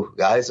do,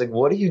 guys? Like,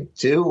 what do you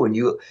do when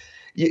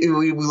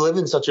we live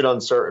in such an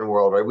uncertain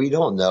world, right? We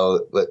don't know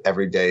that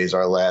every day is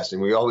our last,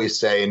 and we always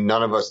say, and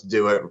none of us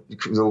do it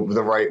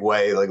the right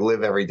way, like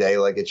live every day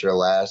like it's your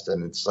last.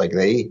 And it's like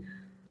they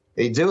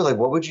do. Like,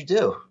 what would you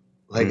do?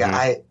 Like,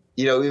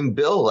 even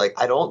Bill, like,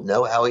 I don't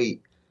know how he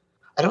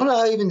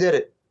even did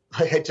it.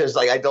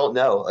 Like, I don't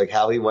know, like,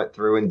 how he went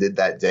through and did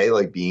that day,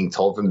 like, being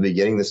told from the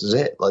beginning, this is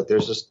it. Like,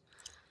 there's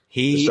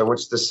so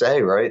much to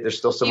say, right? There's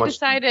still so much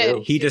to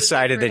do. He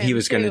decided that he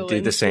was going to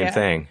do the same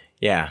thing.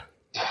 Yeah.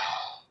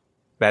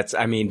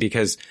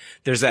 Because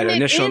there's that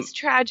initial. It is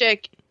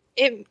tragic.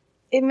 It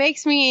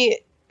makes me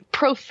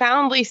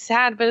profoundly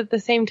sad, but at the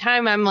same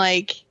time, I'm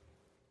like,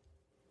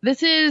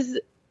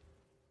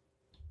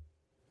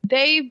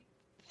 they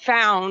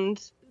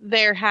found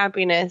their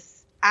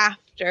happiness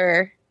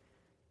after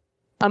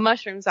a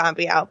mushroom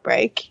zombie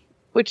outbreak,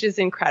 which is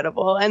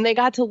incredible. And they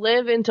got to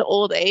live into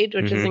old age,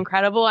 which is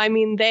incredible. I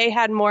mean, they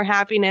had more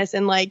happiness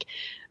and like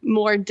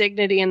more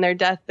dignity in their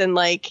death than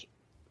like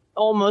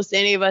almost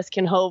any of us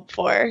can hope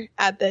for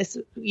at this,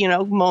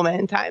 moment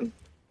in time.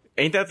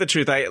 Ain't that the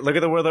truth? I look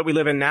at the world that we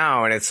live in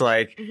now, and it's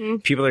like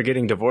people are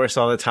getting divorced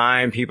all the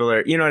time. People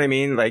are, you know what I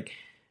mean? Like,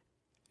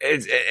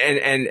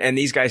 and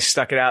these guys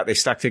stuck it out. They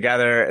stuck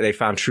together. They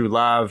found true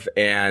love,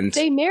 and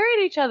they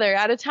married each other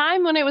at a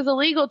time when it was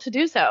illegal to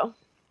do so.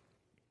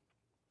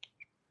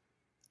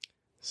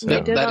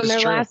 They did on their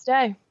last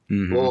day.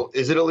 Mm-hmm. Well,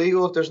 is it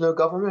illegal if there's no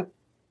government?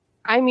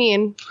 I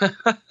mean, at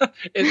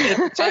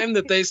the time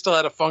that they still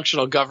had a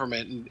functional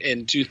government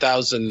in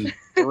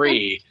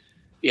 2003,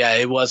 yeah,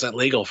 it wasn't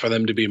legal for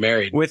them to be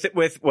married. With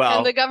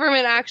and the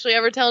government actually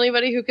ever tell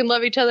anybody who can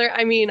love each other?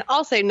 I mean,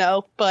 I'll say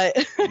no,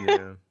 but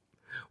yeah.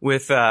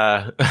 With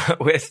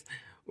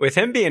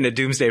him being a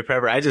doomsday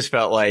prepper, I just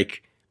felt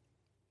like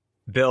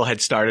Bill had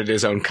started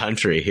his own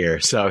country here,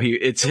 so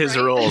it's his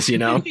rules, He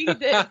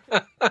did.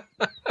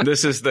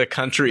 This is the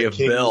country of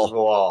Bill.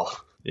 Wall.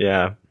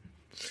 Yeah.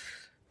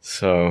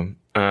 So,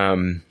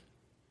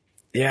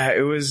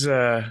 it was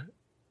that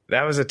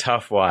was a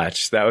tough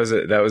watch. That was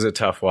a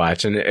tough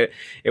watch, and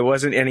it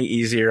wasn't any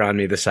easier on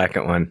me the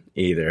second one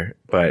either.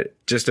 But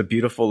just a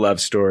beautiful love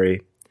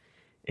story,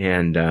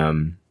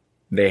 and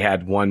they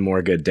had one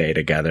more good day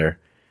together,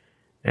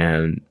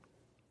 and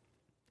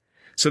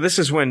so this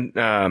is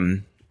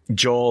when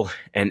Joel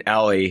and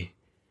Ellie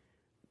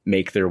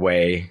make their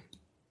way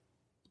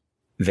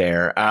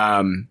there.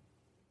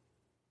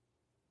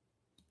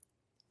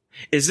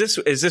 Is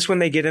this when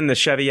they get in the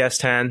Chevy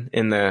S10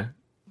 in the?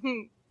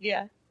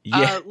 Yeah.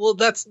 Yeah. Well,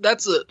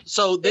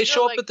 so they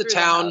show up at the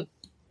town,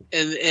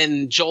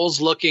 and Joel's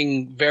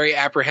looking very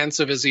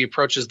apprehensive as he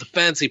approaches the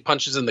fence. He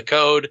punches in the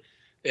code.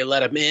 They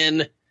let him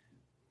in.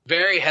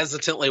 Very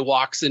hesitantly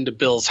walks into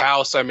Bill's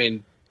house. I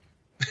mean,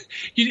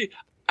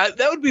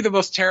 that would be the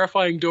most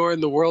terrifying door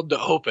in the world to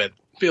open.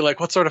 Be like,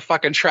 what sort of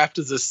fucking trap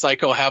does this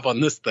psycho have on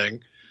this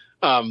thing?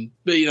 But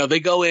they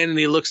go in and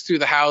he looks through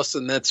the house,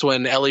 and that's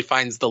when Ellie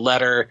finds the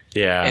letter.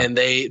 Yeah. And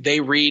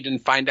they read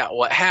and find out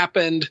what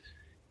happened.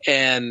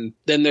 And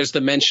then there's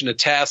the mention of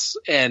Tess,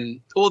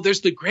 and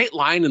there's the great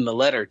line in the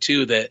letter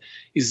too, that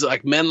he's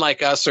like, men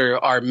like us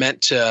are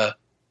meant to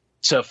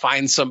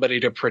find somebody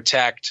to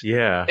protect.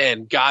 Yeah.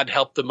 And God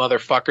help the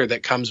motherfucker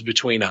that comes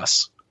between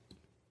us.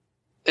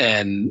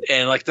 And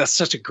like, that's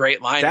such a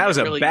great line. That was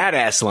a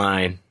badass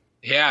line.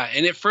 Yeah.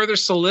 And it further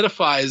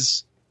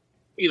solidifies,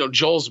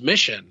 Joel's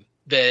mission,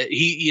 that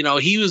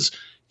he was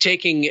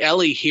taking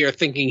Ellie here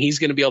thinking he's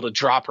going to be able to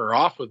drop her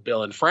off with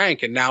Bill and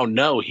Frank, and now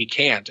no, he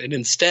can't. And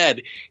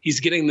instead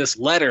he's getting this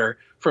letter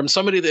from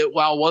somebody that,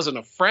 while wasn't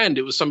a friend,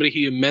 it was somebody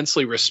he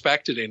immensely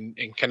respected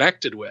and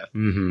connected with.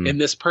 Mm-hmm.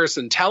 And this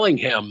person telling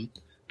him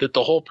that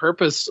the whole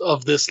purpose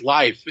of this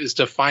life is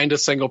to find a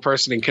single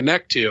person and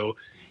connect to.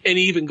 And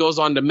he even goes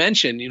on to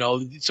mention,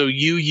 so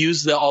you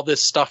use all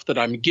this stuff that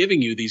I'm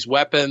giving you, these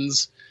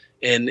weapons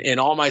and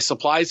all my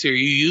supplies here,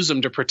 you use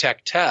them to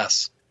protect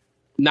Tess.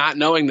 Not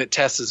knowing that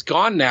Tess is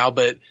gone now,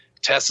 but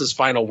Tess's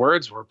final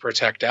words were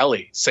protect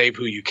Ellie, save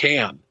who you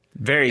can.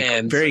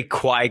 Very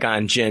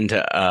Qui-Gon Jinn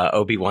to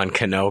Obi-Wan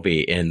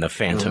Kenobi in The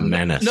Phantom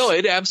Menace. No,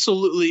 it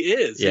absolutely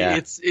is.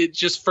 Yeah. It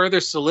just further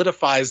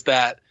solidifies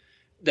that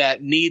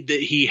need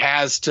that he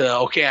has to,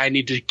 okay, I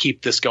need to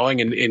keep this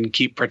going and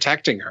keep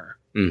protecting her.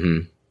 Mm-hmm.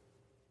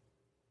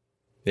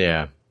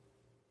 Yeah.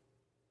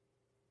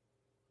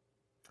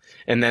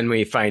 And then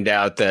we find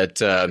out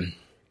that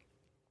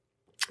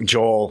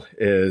Joel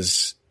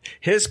his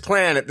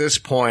plan at this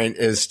point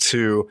is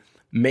to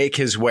make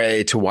his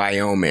way to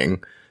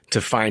Wyoming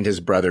to find his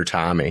brother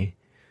Tommy,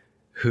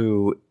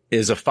 who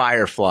is a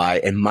Firefly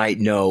and might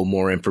know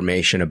more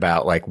information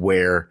about like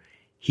where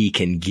he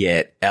can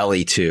get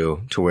Ellie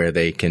to where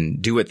they can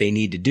do what they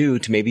need to do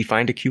to maybe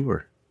find a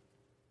cure.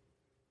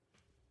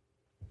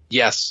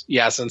 Yes.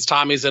 Yeah. Since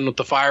Tommy's in with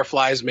the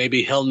Fireflies,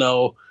 maybe he'll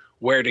know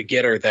where to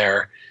get her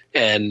there.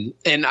 And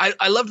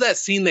I love that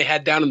scene they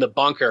had down in the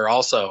bunker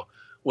also,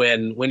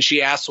 when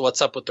she asks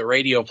what's up with the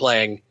radio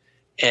playing,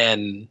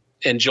 and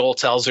Joel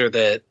tells her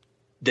that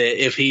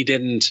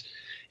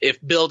if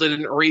Bill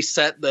didn't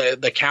reset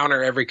the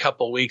counter every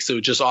couple of weeks, it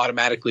would just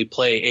automatically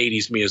play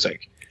 80s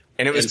music.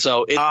 And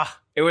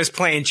it was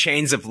playing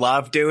Chains of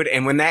Love, dude.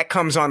 And when that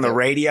comes on the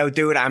radio,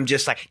 dude, I'm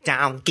just like,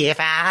 don't give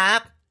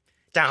up.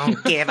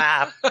 Don't give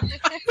up.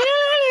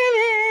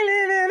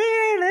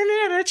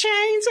 the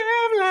chains of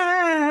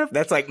love.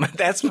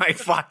 That's my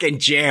fucking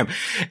jam.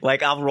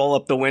 Like, I'll roll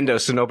up the window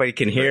so nobody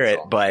can hear it,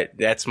 but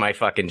that's my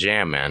fucking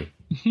jam, man.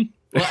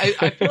 Well,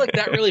 I feel like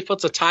that really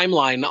puts a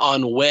timeline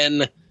on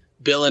when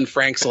Bill and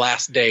Frank's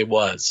last day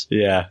was.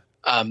 Yeah.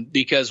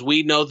 Because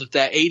we know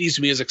that 80s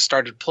music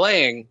started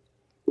playing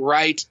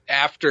right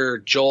after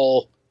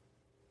Joel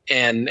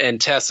and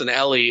Tess and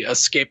Ellie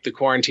escaped the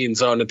quarantine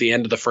zone at the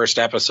end of the first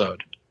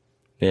episode.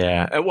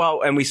 Yeah.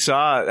 Well, and we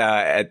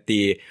saw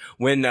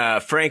when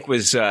Frank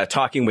was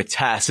talking with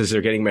Tess as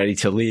they're getting ready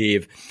to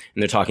leave,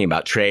 and they're talking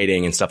about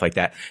trading and stuff like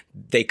that,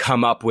 they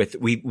come up with,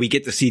 we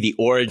get to see the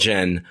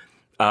origin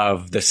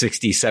of the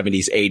 60s,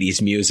 70s, 80s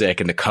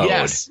music and the code.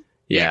 Yes.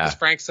 Yeah. Because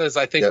Frank says,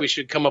 I think we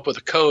should come up with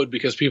a code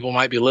because people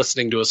might be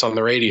listening to us on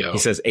the radio. He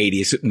says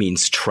 80s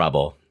means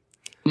trouble.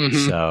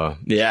 Mm-hmm. So,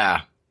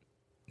 yeah.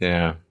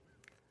 Yeah.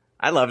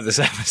 I love this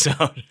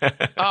episode.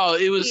 Oh,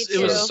 it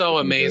was so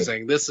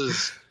amazing. This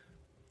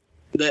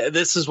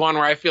is one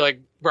where I feel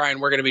like,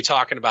 Brian, we're going to be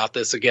talking about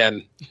this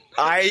again.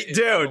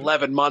 Dude,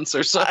 11 months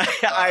or so.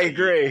 I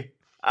agree.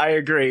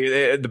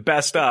 The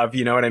best of,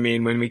 you know what I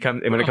mean? When it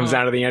comes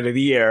down to the end of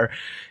the year,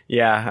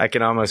 yeah, I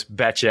can almost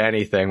bet you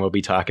anything we'll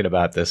be talking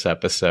about this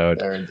episode.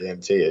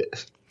 Guarantee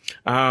it.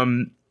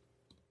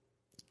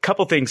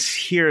 Couple things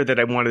here that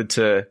I wanted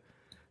to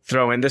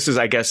throw in. This is,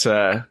 I guess,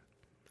 like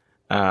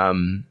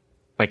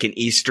an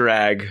Easter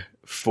egg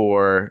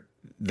for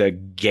the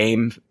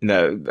game,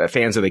 the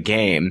fans of the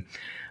game.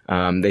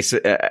 They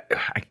said,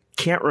 I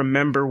can't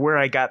remember where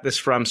I got this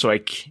from, so I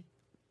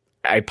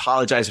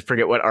apologize. I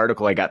forget what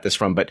article I got this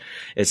from, but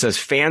it says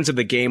fans of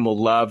the game will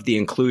love the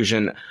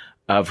inclusion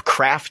of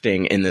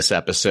crafting in this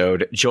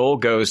episode. Joel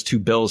goes to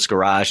Bill's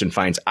garage and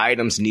finds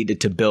items needed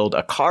to build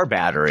a car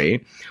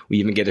battery. We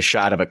even get a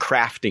shot of a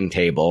crafting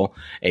table,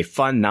 a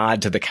fun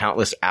nod to the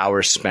countless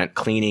hours spent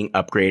cleaning,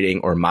 upgrading,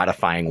 or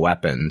modifying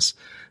weapons.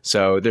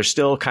 So they're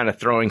still kind of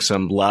throwing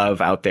some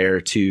love out there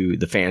to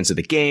the fans of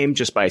the game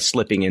just by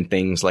slipping in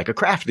things like a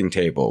crafting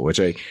table, which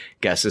I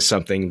guess is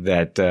something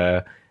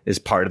that is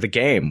part of the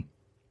game.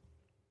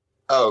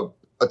 Oh,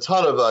 a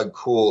ton of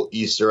cool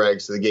Easter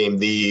eggs to the game.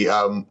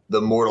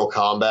 The Mortal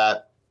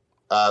Kombat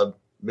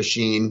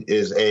machine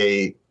is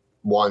a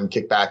one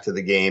kickback to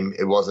the game.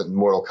 It wasn't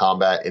Mortal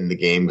Kombat in the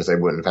game because they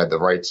wouldn't have had the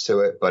rights to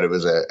it, but it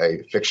was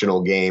a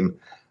fictional game.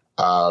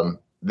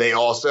 They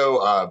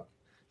also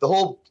the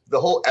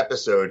whole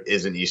episode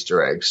is an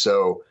Easter egg.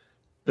 So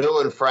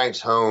Bill and Frank's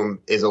home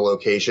is a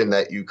location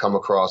that you come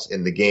across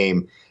in the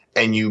game,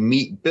 and you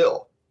meet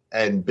Bill,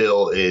 and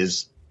Bill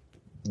is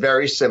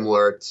very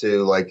similar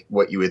to like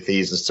what you would think.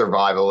 He's a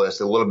survivalist,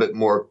 a little bit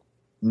more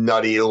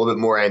nutty, a little bit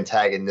more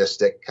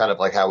antagonistic, kind of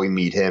like how we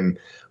meet him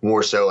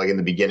more so like in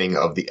the beginning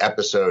of the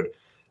episode.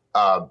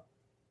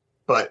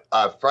 But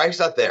Frank's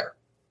not there.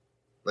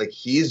 Like,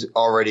 he's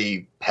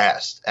already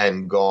passed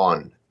and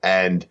gone.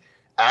 And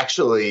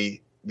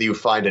actually, you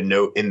find a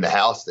note in the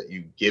house that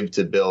you give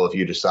to Bill if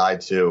you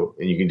decide to,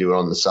 and you can do it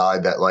on the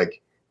side, that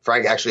like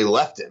Frank actually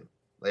left him.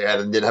 They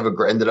ended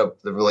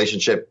up the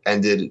relationship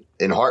ended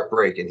in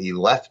heartbreak, and he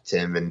left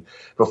him. And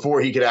before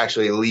he could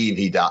actually leave,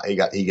 he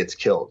gets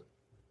killed.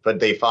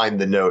 But they find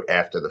the note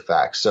after the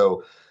fact.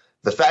 So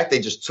the fact they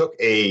just took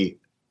a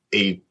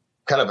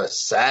kind of a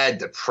sad,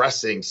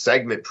 depressing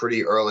segment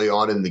pretty early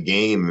on in the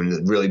game, and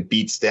it really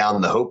beats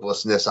down the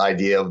hopelessness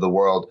idea of the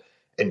world,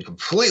 and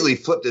completely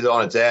flipped it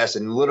on its ass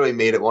and literally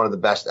made it one of the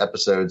best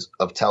episodes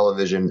of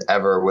television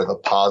ever with a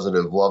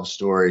positive love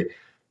story.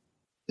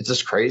 It's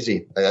just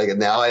crazy.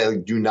 Now I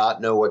do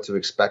not know what to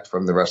expect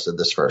from the rest of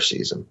this first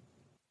season.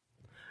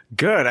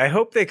 Good. I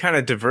hope they kind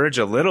of diverge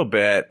a little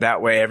bit. That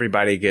way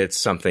everybody gets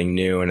something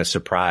new and a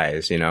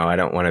surprise. You know, I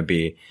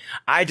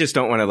just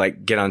don't want to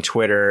like get on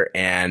Twitter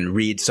and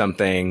read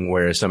something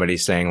where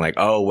somebody's saying like,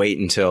 oh, wait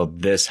until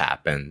this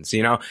happens.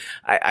 You know,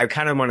 I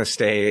kind of want to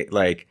stay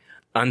like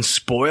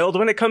unspoiled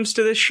when it comes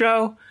to this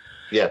show.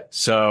 Yeah.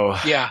 So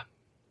yeah.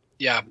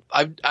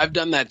 I've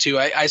done that too.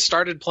 I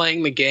started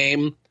playing the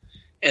game,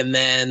 and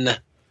then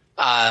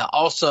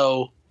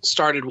also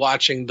started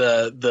watching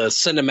the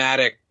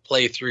cinematic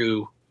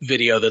playthrough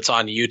video that's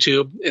on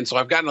YouTube. And so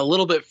I've gotten a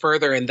little bit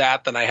further in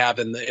that than I have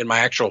in my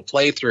actual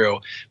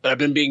playthrough, but I've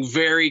been being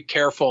very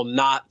careful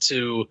not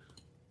to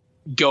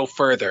go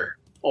further.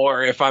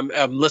 Or if I'm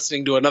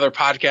listening to another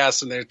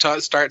podcast and they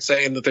start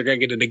saying that they're going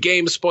to get into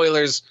game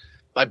spoilers,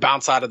 I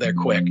bounce out of there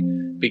quick,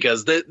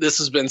 because this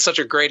has been such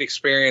a great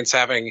experience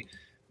having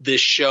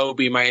this show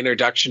be my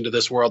introduction to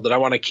this world that I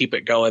want to keep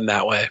it going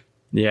that way.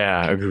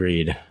 Yeah,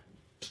 agreed.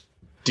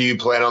 Do you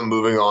plan on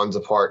moving on to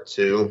part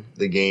 2,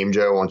 the game,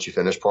 Joe, once you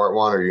finish part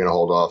 1, or are you going to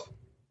hold off?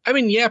 I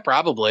mean, yeah,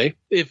 probably.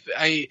 If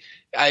I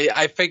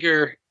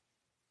figure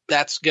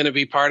that's going to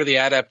be part of the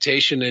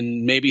adaptation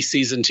in maybe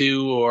season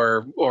 2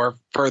 or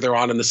further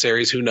on in the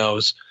series, who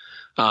knows?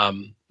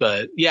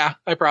 But yeah,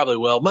 I probably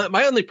will.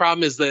 My only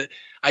problem is that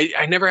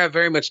I never have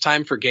very much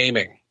time for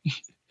gaming.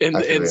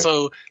 And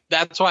so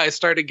that's why I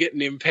started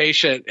getting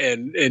impatient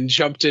and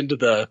jumped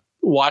into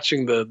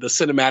watching the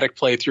cinematic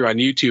playthrough on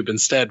YouTube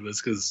instead, was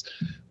because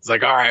it's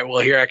like, all right, well,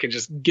 here I can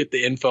just get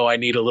the info I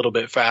need a little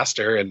bit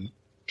faster. And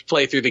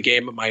play through the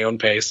game at my own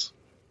pace.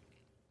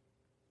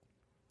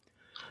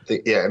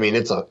 Yeah, I mean,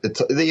 it's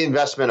the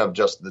investment of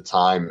just the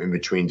time in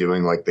between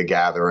doing like the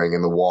gathering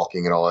and the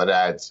walking and all that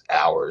adds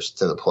hours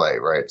to the play,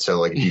 right? So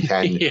like if you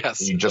can,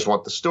 yes. you just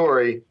want the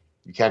story,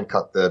 you can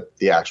cut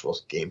the actual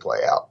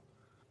gameplay out.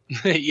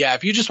 Yeah,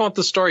 if you just want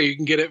the story, you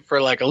can get it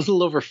for like a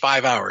little over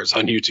 5 hours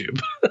on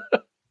YouTube.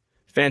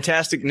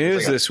 Fantastic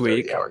news this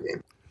week.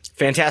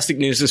 Fantastic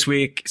news this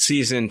week.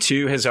 Season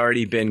 2 has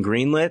already been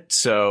greenlit,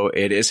 so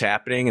it is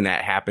happening, and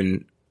that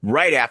happened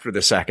right after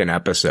the second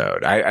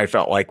episode. I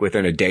felt like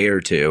within a day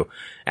or two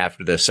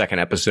after the second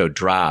episode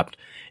dropped,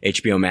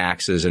 HBO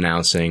Max is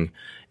announcing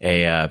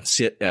a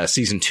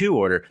season 2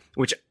 order,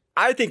 which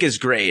I think is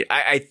great.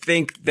 I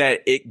think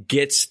that it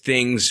gets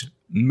things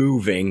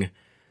moving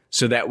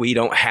so that we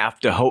don't have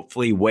to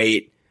hopefully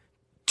wait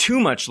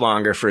too much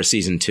longer for a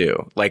season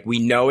 2. Like, we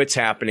know it's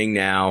happening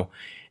now,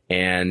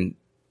 and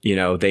you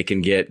know, they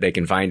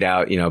can find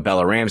out, you know,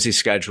 Bella Ramsey's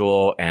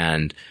schedule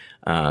and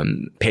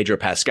Pedro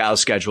Pascal's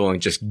schedule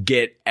and just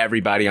get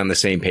everybody on the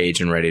same page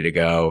and ready to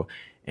go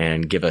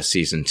and give us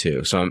season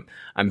 2. So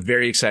I'm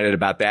very excited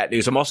about that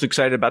news. I'm also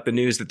excited about the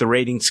news that the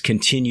ratings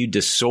continued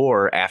to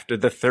soar after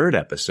the third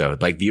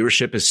episode. Like,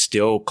 viewership is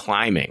still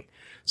climbing.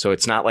 So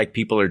it's not like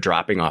people are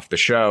dropping off the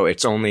show.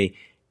 It's only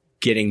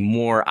getting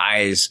more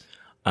eyes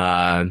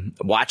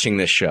watching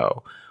this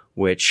show,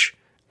 which,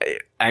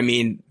 I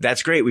mean,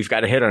 that's great. We've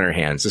got a hit on our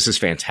hands. This is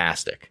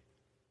fantastic.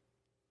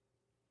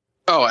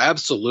 Oh,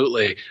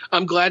 absolutely.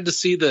 I'm glad to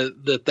see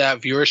that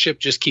viewership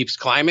just keeps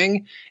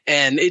climbing,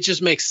 and it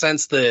just makes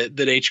sense that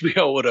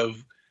HBO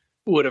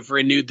would have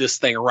renewed this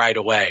thing right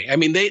away. I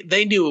mean,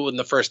 they knew when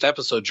the first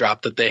episode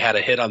dropped that they had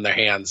a hit on their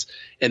hands,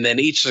 and then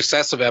each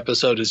successive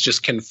episode has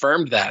just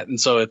confirmed that. And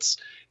so it's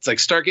like,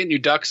 start getting your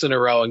ducks in a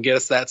row and get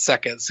us that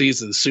second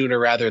season sooner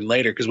rather than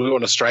later, because we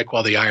want to strike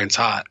while the iron's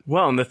hot.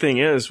 Well, and the thing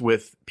is,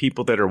 with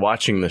people that are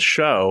watching the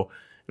show,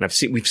 and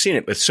we've seen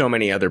it with so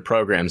many other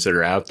programs that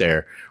are out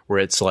there, where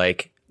it's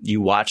like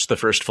you watch the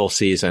first full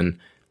season,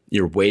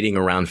 you're waiting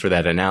around for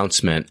that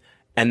announcement,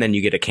 and then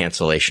you get a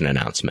cancellation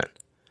announcement.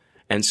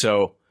 And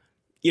so,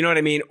 you know what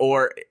I mean?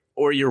 Or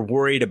you're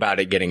worried about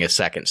it getting a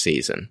second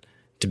season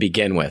to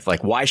begin with.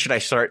 Like, why should I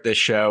start this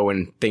show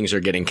when things are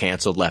getting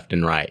canceled left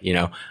and right? You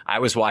know, I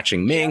was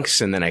watching Minx,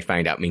 and then I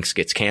find out Minx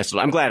gets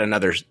canceled. I'm glad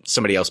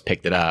somebody else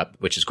picked it up,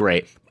 which is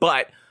great.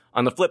 But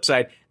on the flip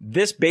side,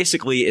 this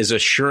basically is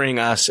assuring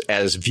us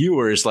as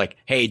viewers, like,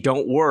 hey,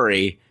 don't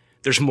worry,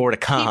 there's more to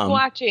come. Keep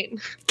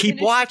watching.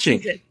 Keep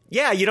watching.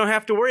 Yeah, you don't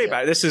have to worry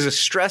about it. This is a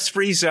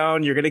stress-free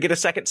zone. You're going to get a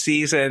second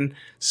season.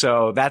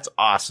 So that's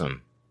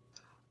awesome.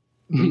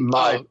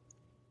 My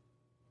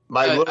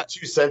little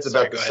 2 cents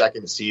about the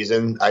second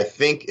season, I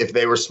think if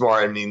they were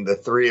smart, I mean, the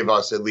three of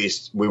us, at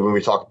least, when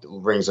we talk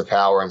Rings of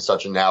Power and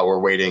such, and now we're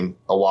waiting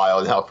a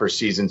while now for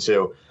season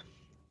 2,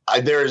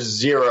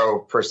 there's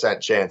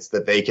 0% chance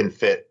that they can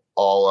fit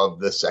all of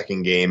the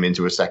second game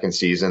into a second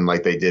season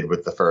like they did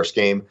with the first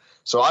game.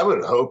 So I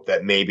would hope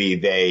that maybe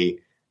they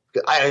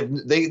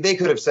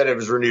could have said it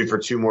was renewed for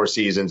 2 more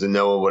seasons and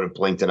no one would have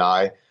blinked an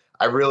eye.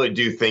 I really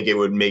do think it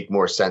would make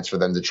more sense for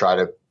them to try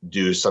to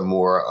do some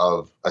more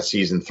of a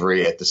season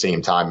 3 at the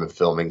same time of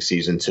filming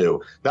season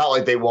 2. Not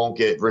like they won't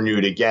get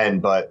renewed again,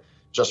 but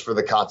just for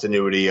the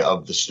continuity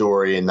of the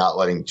story and not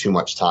letting too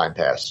much time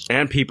pass.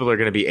 And people are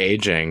going to be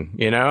aging,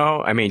 you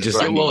know? I mean, just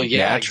naturally.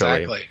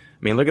 Exactly.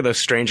 I mean, look at those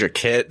Stranger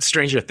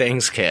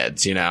Things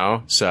kids, you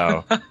know?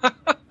 So,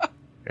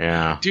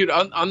 yeah. Dude,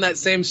 on that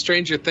same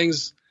Stranger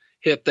Things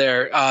hit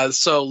there,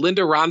 so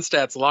Linda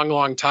Ronstadt's Long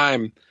Long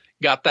Time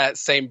got that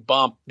same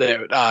bump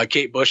that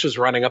Kate Bush was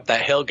running up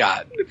that hill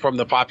got from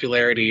the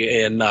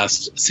popularity in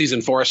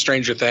season 4 of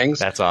Stranger Things.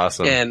 That's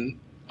awesome. And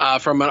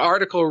from an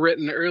article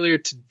written earlier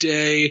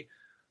today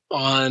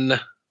on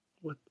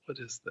what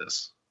is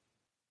this?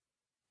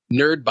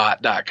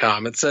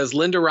 Nerdbot.com. It says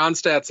Linda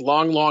Ronstadt's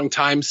Long Long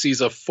Time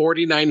sees a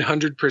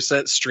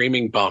 4,900%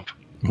 streaming bump.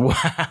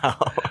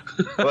 Wow.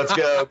 Let's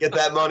go. Get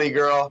that money,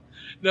 girl.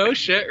 No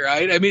shit,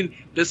 right? I mean,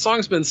 this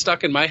song's been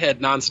stuck in my head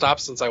nonstop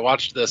since I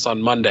watched this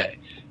on Monday.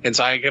 And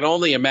so I can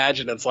only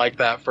imagine it's like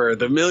that for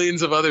the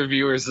millions of other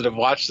viewers that have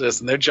watched this,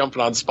 and they're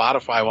jumping on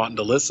Spotify wanting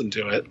to listen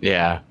to it.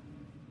 Yeah.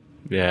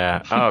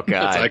 Yeah. Oh, God.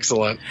 That's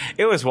excellent.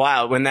 It was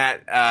wild when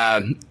that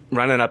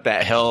Running Up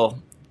That Hill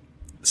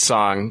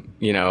song,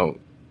 you know,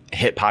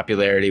 hit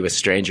popularity with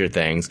Stranger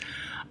Things.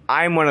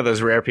 I'm one of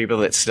those rare people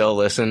that still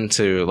listen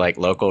to, like,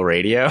 local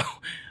radio.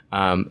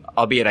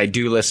 Albeit I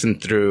do listen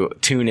through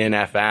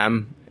TuneIn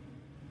FM,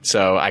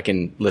 so I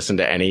can listen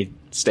to any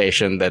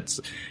station that's,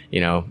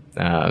 you know,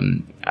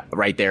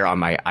 right there on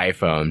my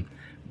iPhone.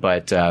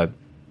 But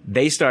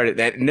they started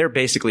that, and they're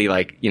basically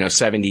like, you know,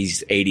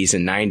 70s, 80s,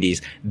 and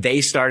 90s.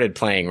 They started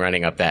playing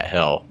Running Up That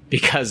Hill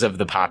because of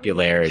the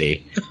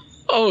popularity.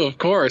 Oh, of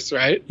course,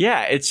 right?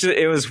 Yeah,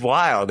 it was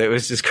wild. It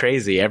was just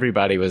crazy.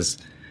 Everybody was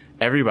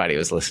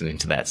listening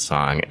to that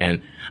song,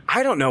 and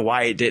I don't know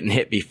why it didn't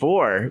hit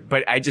before,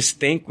 but I just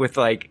think with,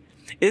 like,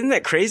 isn't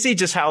that crazy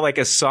just how, like,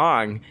 a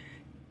song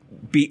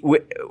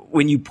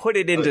when you put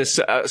it into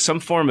some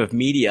form of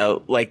media,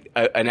 like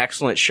an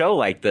excellent show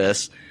like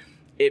this,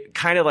 it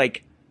kind of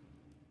like,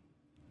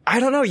 I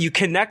don't know, you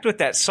connect with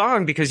that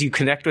song because you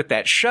connect with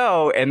that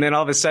show, and then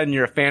all of a sudden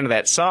you're a fan of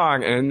that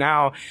song. And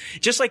now,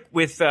 just like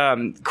with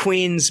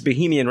Queen's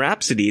Bohemian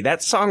Rhapsody,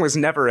 that song was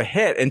never a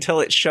hit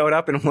until it showed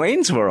up in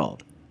Wayne's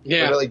World.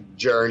 Yeah. But like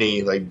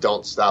Journey, like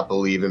Don't Stop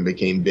Believin'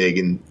 became big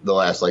in the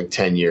last like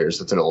 10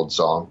 years. It's an old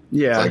song.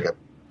 Yeah. It's like a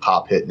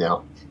pop hit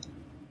now.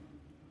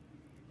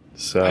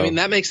 So I mean,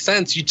 that makes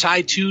sense. You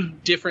tie two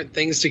different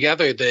things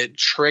together that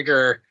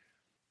trigger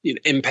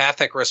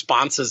empathic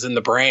responses in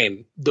the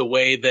brain, the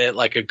way that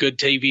like a good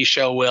TV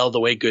show will,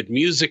 the way good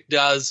music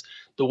does,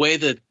 the way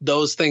that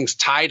those things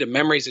tie to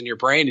memories in your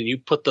brain, and you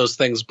put those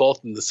things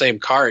both in the same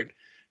cart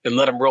and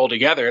let them roll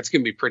together. It's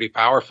going to be pretty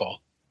powerful.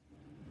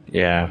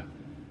 Yeah.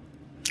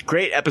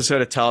 Great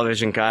episode of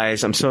television,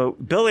 guys.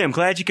 Billy, I'm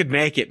glad you could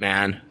make it,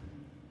 man.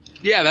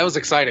 Yeah, that was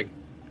exciting.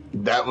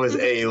 That was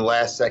a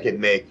last second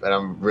make, and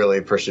I'm really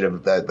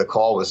appreciative that the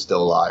call was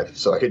still live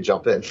so I could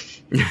jump in.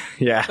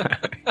 Yeah.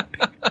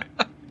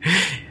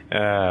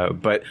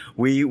 But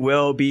we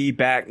will be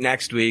back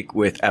next week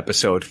with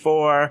episode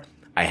 4.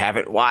 I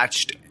haven't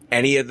watched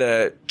any of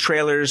the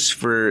trailers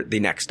for the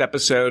next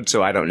episode,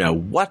 so I don't know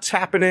what's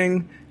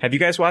happening. Have you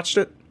guys watched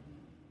it?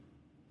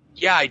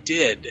 Yeah, I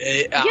did.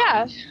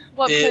 Yeah.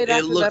 What played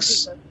after that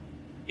episode?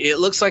 It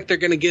looks like they're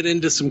going to get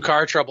into some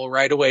car trouble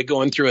right away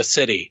going through a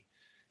city.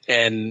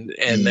 And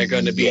they're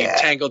going to be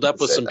tangled up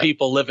with some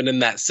people living in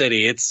that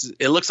city.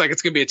 It looks like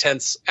it's going to be a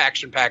tense,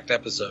 action-packed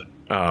episode.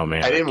 Oh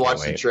man, I didn't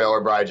watch the trailer,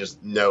 but I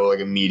just know like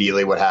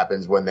immediately what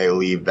happens when they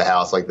leave the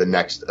house, like the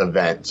next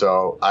event.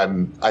 So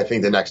I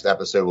think the next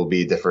episode will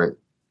be different.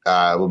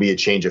 Will be a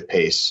change of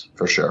pace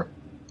for sure.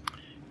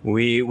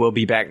 We will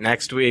be back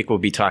next week. We'll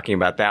be talking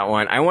about that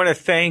one. I want to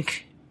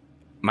thank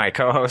my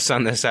co-hosts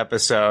on this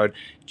episode,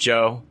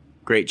 Joe.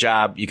 Great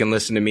job. You can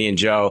listen to me and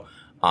Joe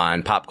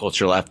on Pop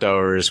Culture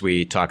Leftovers.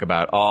 We talk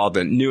about all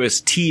the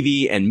newest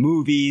TV and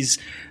movies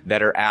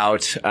that are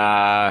out,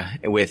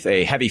 with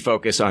a heavy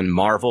focus on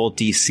Marvel,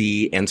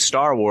 DC, and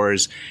Star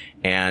Wars.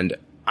 And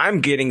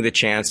I'm getting the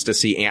chance to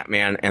see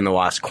Ant-Man and the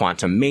Wasp: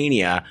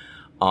 Quantumania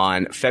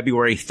on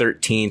February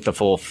 13th, a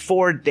full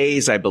 4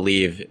 days, I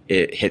believe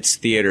it hits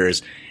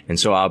theaters. And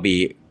so I'll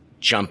be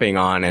jumping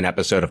on an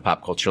episode of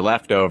Pop Culture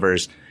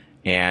Leftovers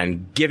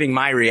and giving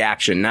my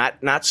reaction,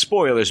 not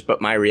spoilers,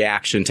 but my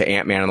reaction to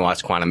Ant-Man and the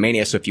Wasp: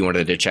 Quantumania. So if you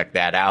wanted to check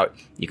that out,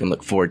 you can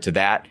look forward to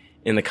that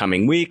in the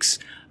coming weeks.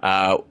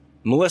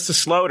 Melissa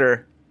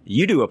Sloter,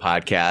 you do a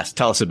podcast.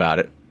 Tell us about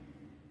it.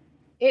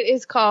 It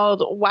is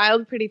called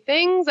Wild Pretty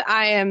Things.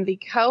 I am the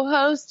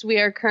co-host. We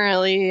are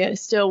currently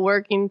still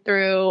working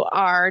through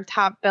our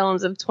top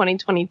films of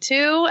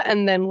 2022,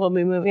 and then we'll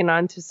be moving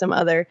on to some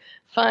other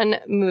fun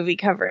movie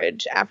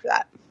coverage after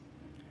that.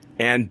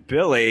 And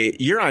Billy,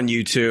 you're on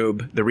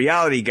YouTube, The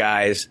Reality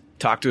Guys.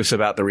 Talk to us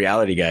about The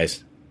Reality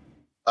Guys.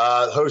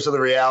 Host of The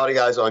Reality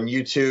Guys on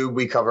YouTube.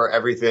 We cover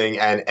everything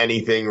and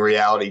anything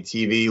reality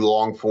TV,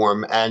 long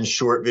form and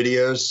short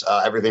videos.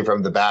 Everything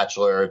from The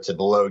Bachelor to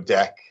Below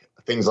Deck,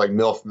 things like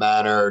MILF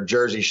Manor,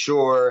 Jersey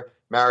Shore,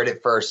 Married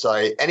at First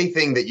Sight.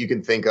 Anything that you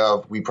can think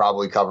of, we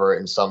probably cover it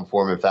in some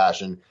form and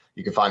fashion.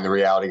 You can find The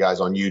Reality Guys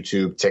on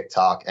YouTube,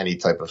 TikTok, any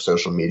type of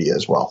social media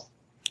as well.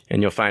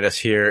 And you'll find us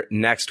here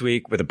next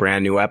week with a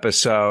brand new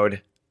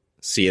episode.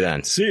 See you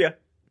then. See ya.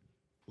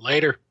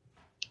 Later.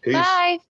 Peace. Bye.